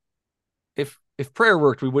 If prayer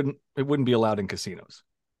worked, it wouldn't be allowed in casinos.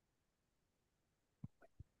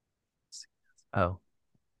 Oh,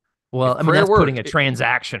 well, I mean, that's putting a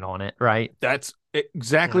transaction on it, right? That's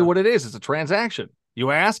exactly what it is. It's a transaction.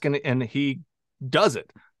 You ask, and he does it.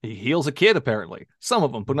 He heals a kid, apparently. Some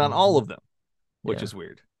of them, but not all of them, which is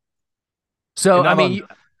weird. So, I mean,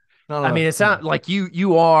 it sounds like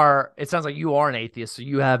you are. It sounds like you are an atheist, so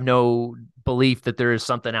you have no belief that there is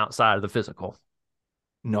something outside of the physical.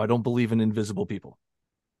 No, I don't believe in invisible people.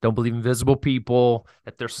 Don't believe in invisible people,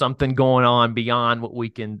 that there's something going on beyond what we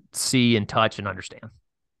can see and touch and understand.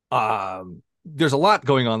 There's a lot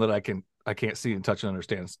going on that I can't see and touch and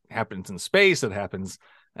understand. It happens in space. It happens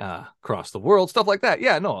across the world, stuff like that.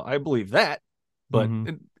 Yeah, no, I believe that, but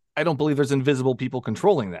I don't believe there's invisible people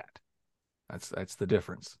controlling that. That's the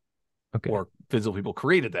difference. Okay. Or visible people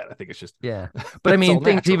created that. I think it's just But I mean,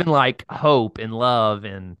 things even like hope and love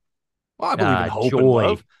and I believe in hope joy. and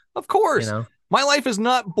love. Of course. You know? My life is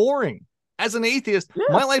not boring. As an atheist,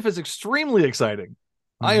 my life is extremely exciting.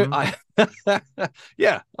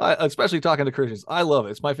 Especially talking to Christians. I love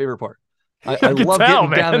it. It's my favorite part. I love getting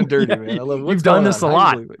down and dirty, man. I love You've done this a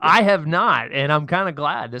lot. I have not, and I'm kind of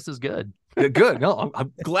glad. This is good. Good. No,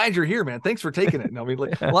 I'm glad you're here, man. Thanks for taking it. No, I mean,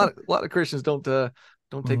 like, a lot of Christians don't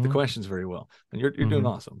take the questions very well, and you're doing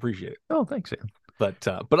awesome. Appreciate it. Oh, thanks, man. But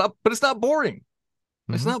it's not boring.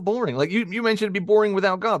 It's not boring. Like you mentioned, it'd be boring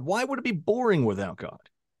without God. Why would it be boring without God?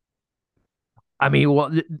 I mean,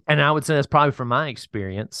 well, and I would say that's probably from my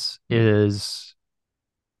experience it's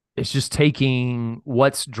just taking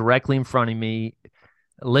what's directly in front of me,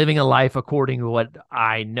 living a life according to what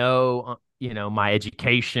I know, my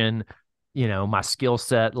education, my skill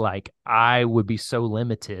set. Like I would be so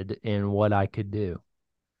limited in what I could do.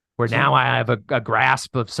 Where now I have a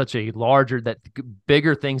grasp of such a that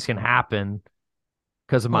bigger things can happen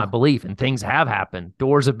because of my belief, and things have happened.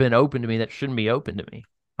 Doors have been opened to me that shouldn't be open to me.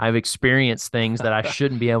 I've experienced things that I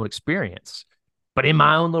shouldn't be able to experience. But in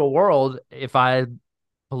my own little world, if I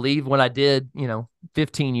believe what I did,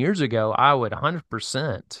 15 years ago, I would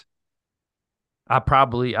 100%. I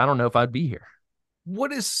don't know if I'd be here.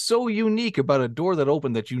 What is so unique about a door that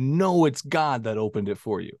opened that it's God that opened it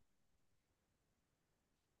for you?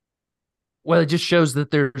 Well, it just shows that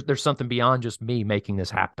there's something beyond just me making this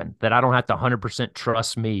happen, that I don't have to 100%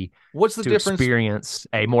 trust me to experience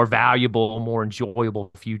a more valuable, more enjoyable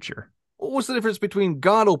future. What's the difference between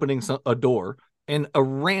God opening a door and a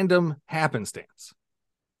random happenstance?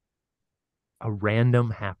 A random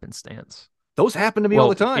happenstance. Those happen to me all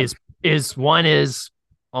the time. Is one is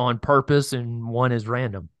on purpose and one is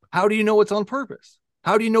random. How do you know it's on purpose?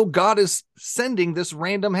 How do you know God is sending this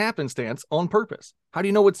random happenstance on purpose? How do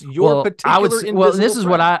you know it's your particular invisible this is friend?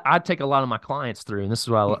 what I take a lot of my clients through, and this is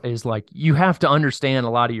what is like, you have to understand a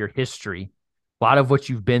lot of your history. A lot of what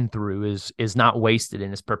you've been through is not wasted,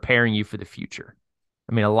 and it's preparing you for the future.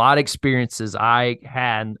 I mean, a lot of experiences I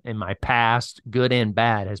had in my past, good and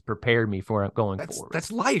bad, has prepared me for going forward.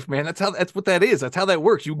 That's life, man. That's what that is. That's how that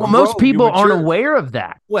works. Most people aren't aware of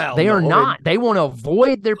that. Well, they are not. They want to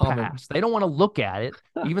avoid their past. They don't want to look at it.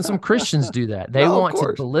 Even some Christians do that. They want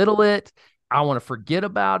to belittle it. I want to forget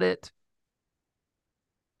about it.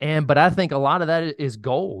 But I think a lot of that is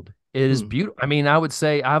gold. It is beautiful. I mean, I would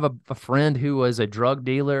say I have a friend who was a drug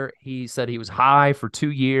dealer. He said he was high for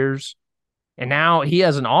 2 years. And now he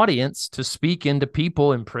has an audience to speak into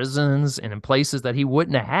people in prisons and in places that he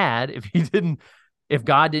wouldn't have had if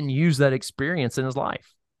God didn't use that experience in his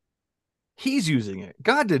life. He's using it.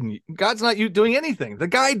 God's not doing anything. The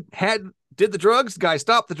guy did the drugs. Guy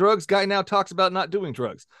stopped the drugs. Guy now talks about not doing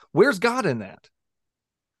drugs. Where's God in that?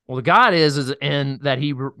 Well, the God is in that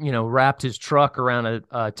he, wrapped his truck around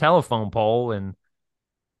a telephone pole and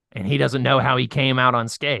he doesn't know how he came out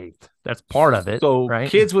unscathed. That's part of it. So right?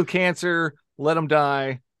 Kids with cancer, let them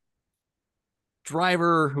die.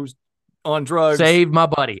 Driver who's on drugs. Save my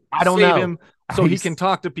buddy. I don't know. Him so he can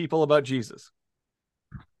talk to people about Jesus.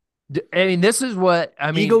 I mean, this is what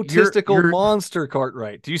I mean. Egotistical monster,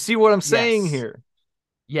 Cartwright. Do you see what I'm saying here?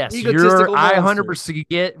 Yes, Egotistical I monster. 100%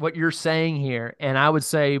 get what you're saying here. And I would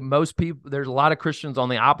say most people, there's a lot of Christians on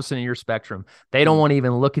the opposite of your spectrum. They don't want to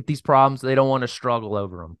even look at these problems. They don't want to struggle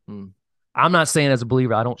over them. I'm not saying as a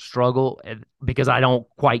believer I don't struggle because I don't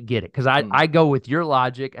quite get it. Because I go with your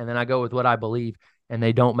logic and then I go with what I believe, and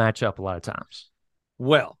they don't match up a lot of times.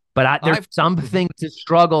 Well, but there's something to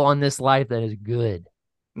struggle on this life that is good.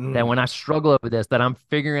 That when I struggle over this, that I'm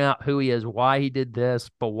figuring out who he is, why he did this,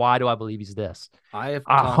 but why do I believe he's this? I have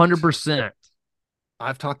 100%.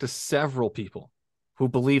 I've talked to several people who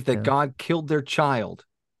believe that God killed their child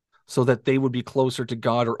so that they would be closer to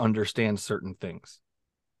God or understand certain things.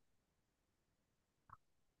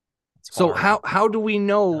 So how do we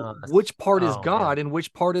know which part is God and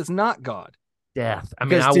which part is not God? Death. I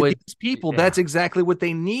mean, these people, that's exactly what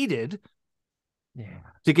they needed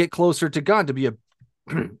to get closer to God, to be a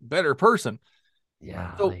better person.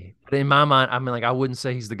 Yeah. So, but in my mind, I mean, like, I wouldn't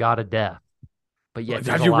say he's the God of death. But yet,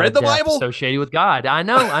 have you read the Bible associated with God? I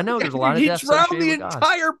know. There's a lot of death associated with God. He drowned the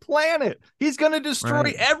entire planet. He's going to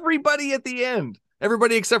destroy everybody at the end.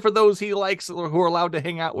 Everybody except for those he likes who are allowed to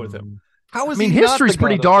hang out with him. How is history's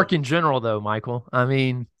pretty dark in general, though, Michael. I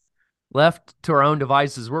mean, left to our own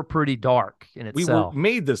devices, we're pretty dark in itself. We were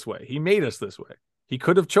made this way. He made us this way. He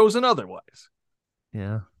could have chosen otherwise.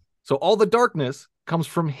 Yeah. So all the darkness comes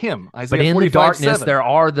from him. Isaiah but in the darkness, there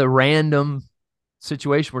are the random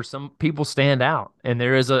situations where some people stand out, and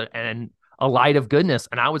there is a light of goodness.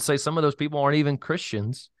 And I would say some of those people aren't even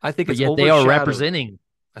Christians. I think it's yet they are representing.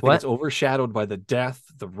 I think it's overshadowed by the death,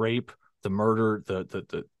 the rape, the murder,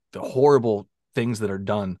 the horrible things that are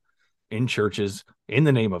done in churches in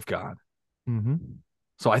the name of God.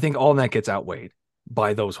 So I think all that gets outweighed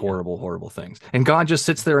by those horrible, horrible things. And God just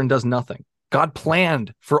sits there and does nothing. God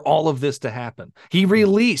planned for all of this to happen. He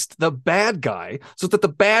released the bad guy so that the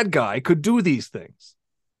bad guy could do these things.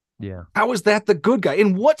 Yeah. How is that the good guy?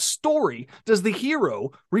 In what story does the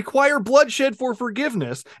hero require bloodshed for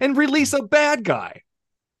forgiveness and release a bad guy?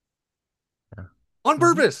 On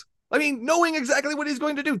purpose. I mean, knowing exactly what he's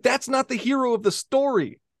going to do. That's not the hero of the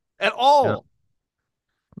story at all.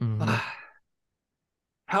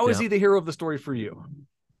 How is he the hero of the story for you?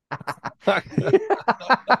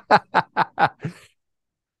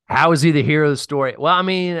 How is he the hero of the story? Well, I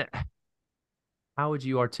mean, how would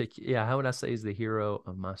you articulate? Yeah, how would I say he's the hero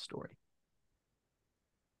of my story?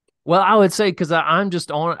 Well, I would say, because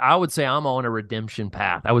I would say I'm on a redemption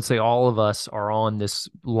path. I would say all of us are on this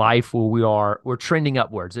life where we're trending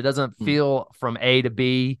upwards. It doesn't feel from A to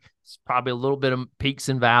B. It's probably a little bit of peaks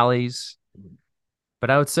and valleys. But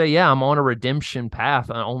I would say, yeah, I'm on a redemption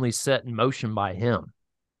path only set in motion by him.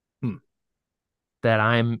 That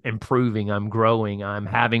I'm improving, I'm growing, I'm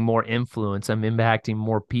having more influence, I'm impacting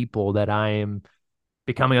more people, that I am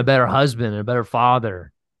becoming a better husband, a better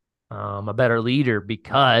father, a better leader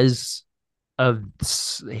because of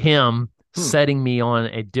him setting me on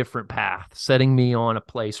a different path, setting me on a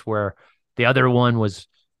place where the other one was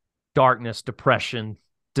darkness, depression,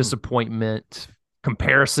 disappointment,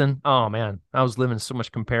 comparison. Oh, man, I was living in so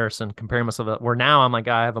much comparison, comparing myself, where now I'm like,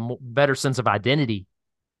 I have a better sense of identity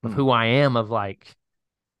of who I am, of like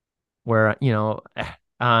where,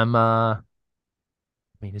 I'm, I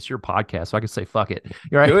mean, it's your podcast, so I could say, fuck it.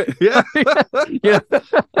 You're right. Yeah.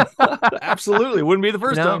 Absolutely. Wouldn't be the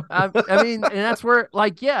first time. I mean, and that's where,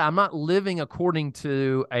 like, I'm not living according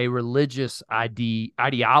to a religious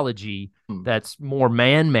ideology that's more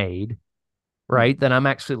man-made, right? That I'm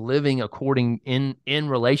actually living according in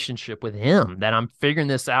relationship with him, that I'm figuring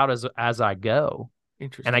this out as I go.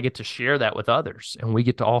 And I get to share that with others, and we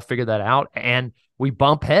get to all figure that out, and we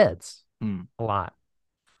bump heads a lot.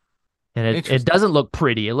 And it doesn't look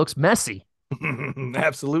pretty. It looks messy.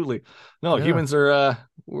 Absolutely. No, humans are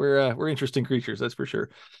we're interesting creatures, that's for sure.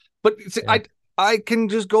 But see, I can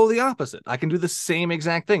just go the opposite. I can do the same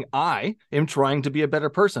exact thing. I am trying to be a better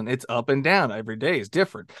person. It's up and down. Every day is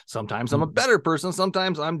different. Sometimes I'm a better person.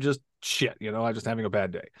 Sometimes I'm just shit. I'm just having a bad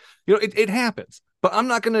day. It happens. But I'm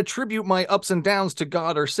not going to attribute my ups and downs to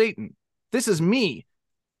God or Satan. This is me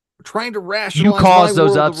trying to rationalize. You cause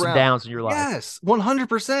those ups and downs in your life. Yes,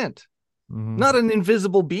 100%. Not an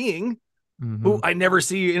invisible being who I never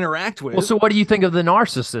see interact with. Well, so what do you think of the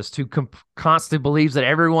narcissist who constantly believes that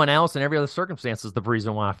everyone else and every other circumstance is the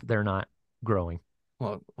reason why they're not growing?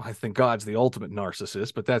 Well, I think God's the ultimate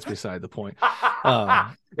narcissist, but that's beside the point.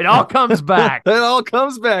 It all comes back. It all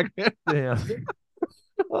comes back. Yeah.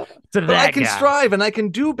 I can strive and I can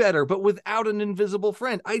do better, but without an invisible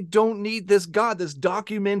friend. I don't need this God, this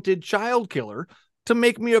documented child killer, to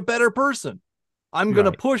make me a better person. I'm going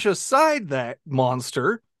to push aside that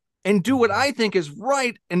monster and do what I think is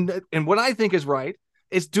right. And what I think is right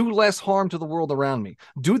is do less harm to the world around me.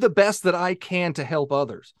 Do the best that I can to help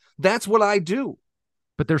others. That's what I do.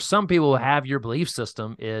 But there's some people who have your belief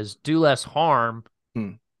system is do less harm,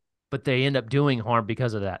 but they end up doing harm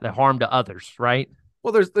because of that. They harm to others, right?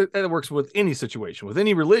 Well, that works with any situation, with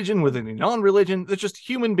any religion, with any non-religion. It's just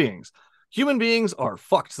human beings. Human beings are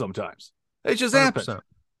fucked sometimes. It just happens.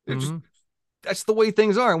 That's the way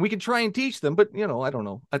things are, and we can try and teach them. But I don't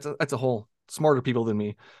know. That's a whole smarter people than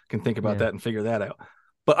me can think about that and figure that out.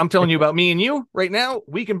 But I'm telling you about me and you right now.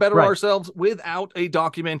 We can better ourselves without a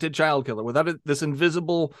documented child killer, without this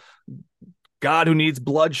invisible God who needs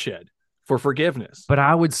bloodshed for forgiveness. But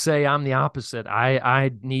I would say I'm the opposite.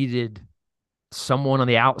 I needed someone on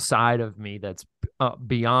the outside of me that's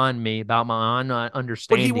beyond me about my own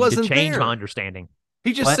understanding but he wasn't to change there. my understanding.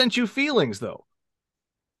 He just sent you feelings, though.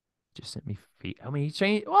 Just sent me he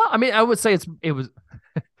changed. Well, I would say it was.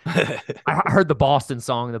 I heard the Boston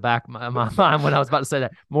song in the back of my mind when I was about to say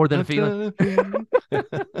that. More than a feeling.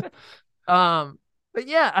 But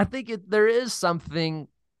yeah, I think there is something.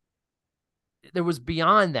 There was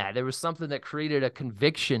beyond that. There was something that created a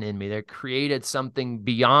conviction in me. That created something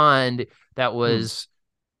beyond that was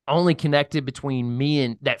only connected between me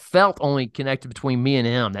and that felt only connected between me and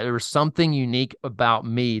him. That there was something unique about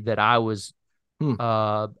me that I was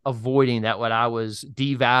avoiding, that what I was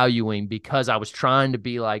devaluing because I was trying to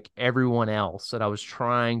be like everyone else, that I was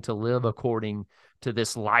trying to live according to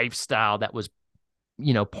this lifestyle that was,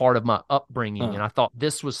 part of my upbringing. And I thought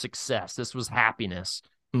this was success. This was happiness.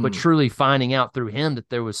 But truly finding out through him that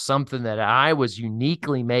there was something that I was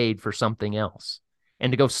uniquely made for something else.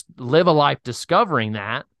 And to go live a life discovering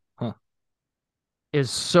that is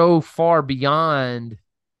so far beyond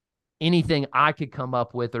anything I could come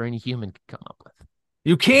up with or any human could come up with.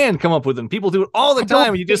 You can come up with them. People do it all the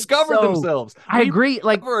time. You discover themselves. I agree.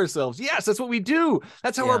 Discover ourselves. Yes, that's what we do.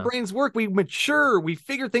 That's how our brains work. We mature. We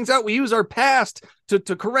figure things out. We use our past to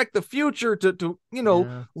correct the future, to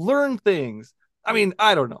learn things. I mean,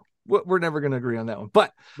 I don't know. We're never going to agree on that one.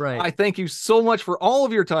 But I thank you so much for all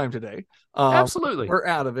of your time today. Absolutely. We're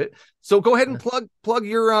out of it. So go ahead and plug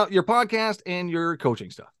your podcast and your coaching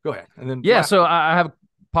stuff. Go ahead. And then so I have a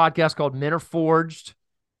podcast called Men Are Forged.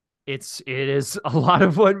 It is a lot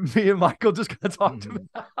of what me and Michael just kind of talked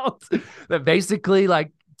about. That basically,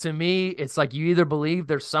 like, to me, it's like you either believe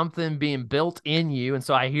there's something being built in you. And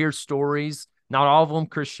so I hear stories, not all of them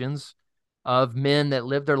Christians, of men that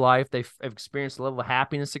live their life. They've experienced a level of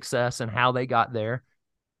happiness, success, and how they got there,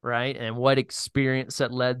 right? And what experience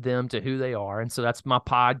that led them to who they are. And so that's my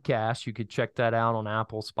podcast. You could check that out on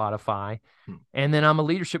Apple, Spotify. And then I'm a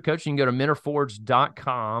leadership coach. You can go to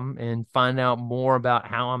menarforged.com and find out more about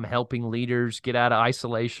how I'm helping leaders get out of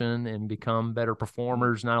isolation and become better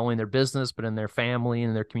performers, not only in their business, but in their family and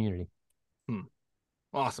in their community.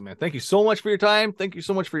 Awesome, man. Thank you so much for your time. Thank you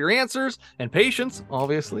so much for your answers and patience,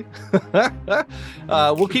 obviously.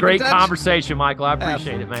 We'll keep Great in touch. Conversation, Michael. I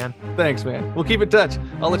appreciate it, man. Thanks, man. We'll keep in touch.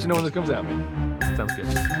 I'll let you know when this comes out, man. Sounds good.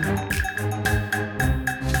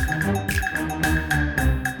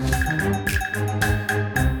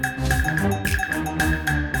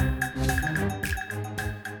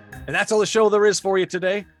 And that's all the show there is for you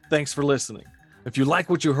today. Thanks for listening. If you like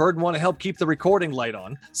what you heard and want to help keep the recording light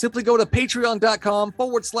on, simply go to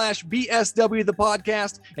patreon.com/BSW the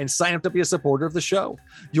podcast and sign up to be a supporter of the show.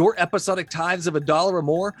 Your episodic tithes of $1 or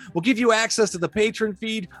more will give you access to the patron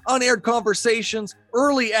feed, unaired conversations,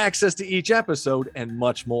 early access to each episode, and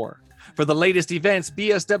much more. For the latest events,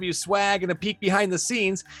 BSW swag, and a peek behind the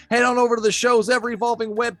scenes, head on over to the show's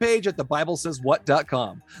ever-evolving webpage at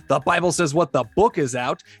thebiblesayswhat.com. The Bible Says What the book is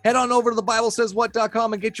out. Head on over to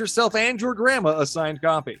thebiblesayswhat.com and get yourself and your grandma a signed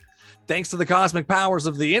copy. Thanks to the cosmic powers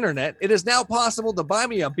of the internet, it is now possible to buy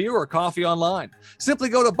me a beer or coffee online. Simply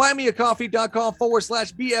go to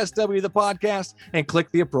buymeacoffee.com/BSW the podcast and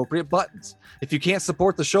click the appropriate buttons. If you can't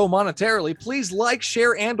support the show monetarily, please like,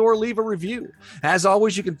 share, and/or leave a review. As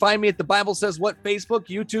always, you can find me at the Bible Says What Facebook,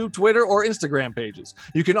 YouTube, Twitter, or Instagram pages.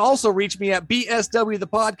 You can also reach me at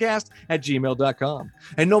bswthepodcast@gmail.com.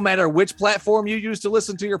 And no matter which platform you use to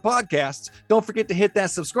listen to your podcasts, don't forget to hit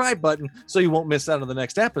that subscribe button so you won't miss out on the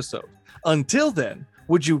next episode. Until then,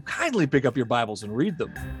 would you kindly pick up your Bibles and read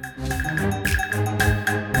them?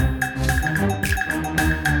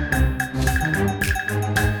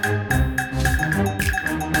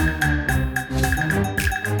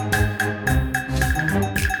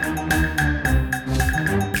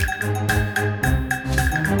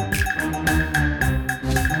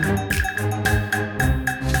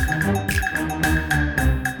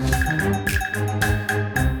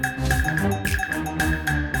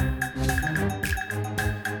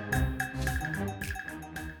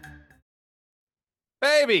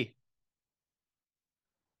 baby,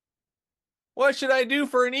 what should I do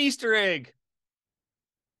for an Easter egg?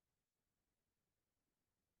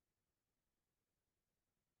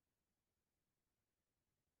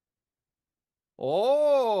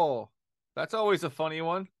 Oh, that's always a funny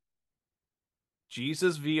one.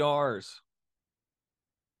 Jesus VRs.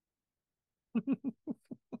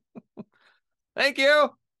 Thank you.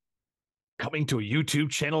 Coming to a YouTube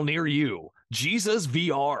channel near you, Jesus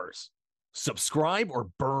VRs. Subscribe or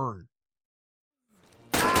burn.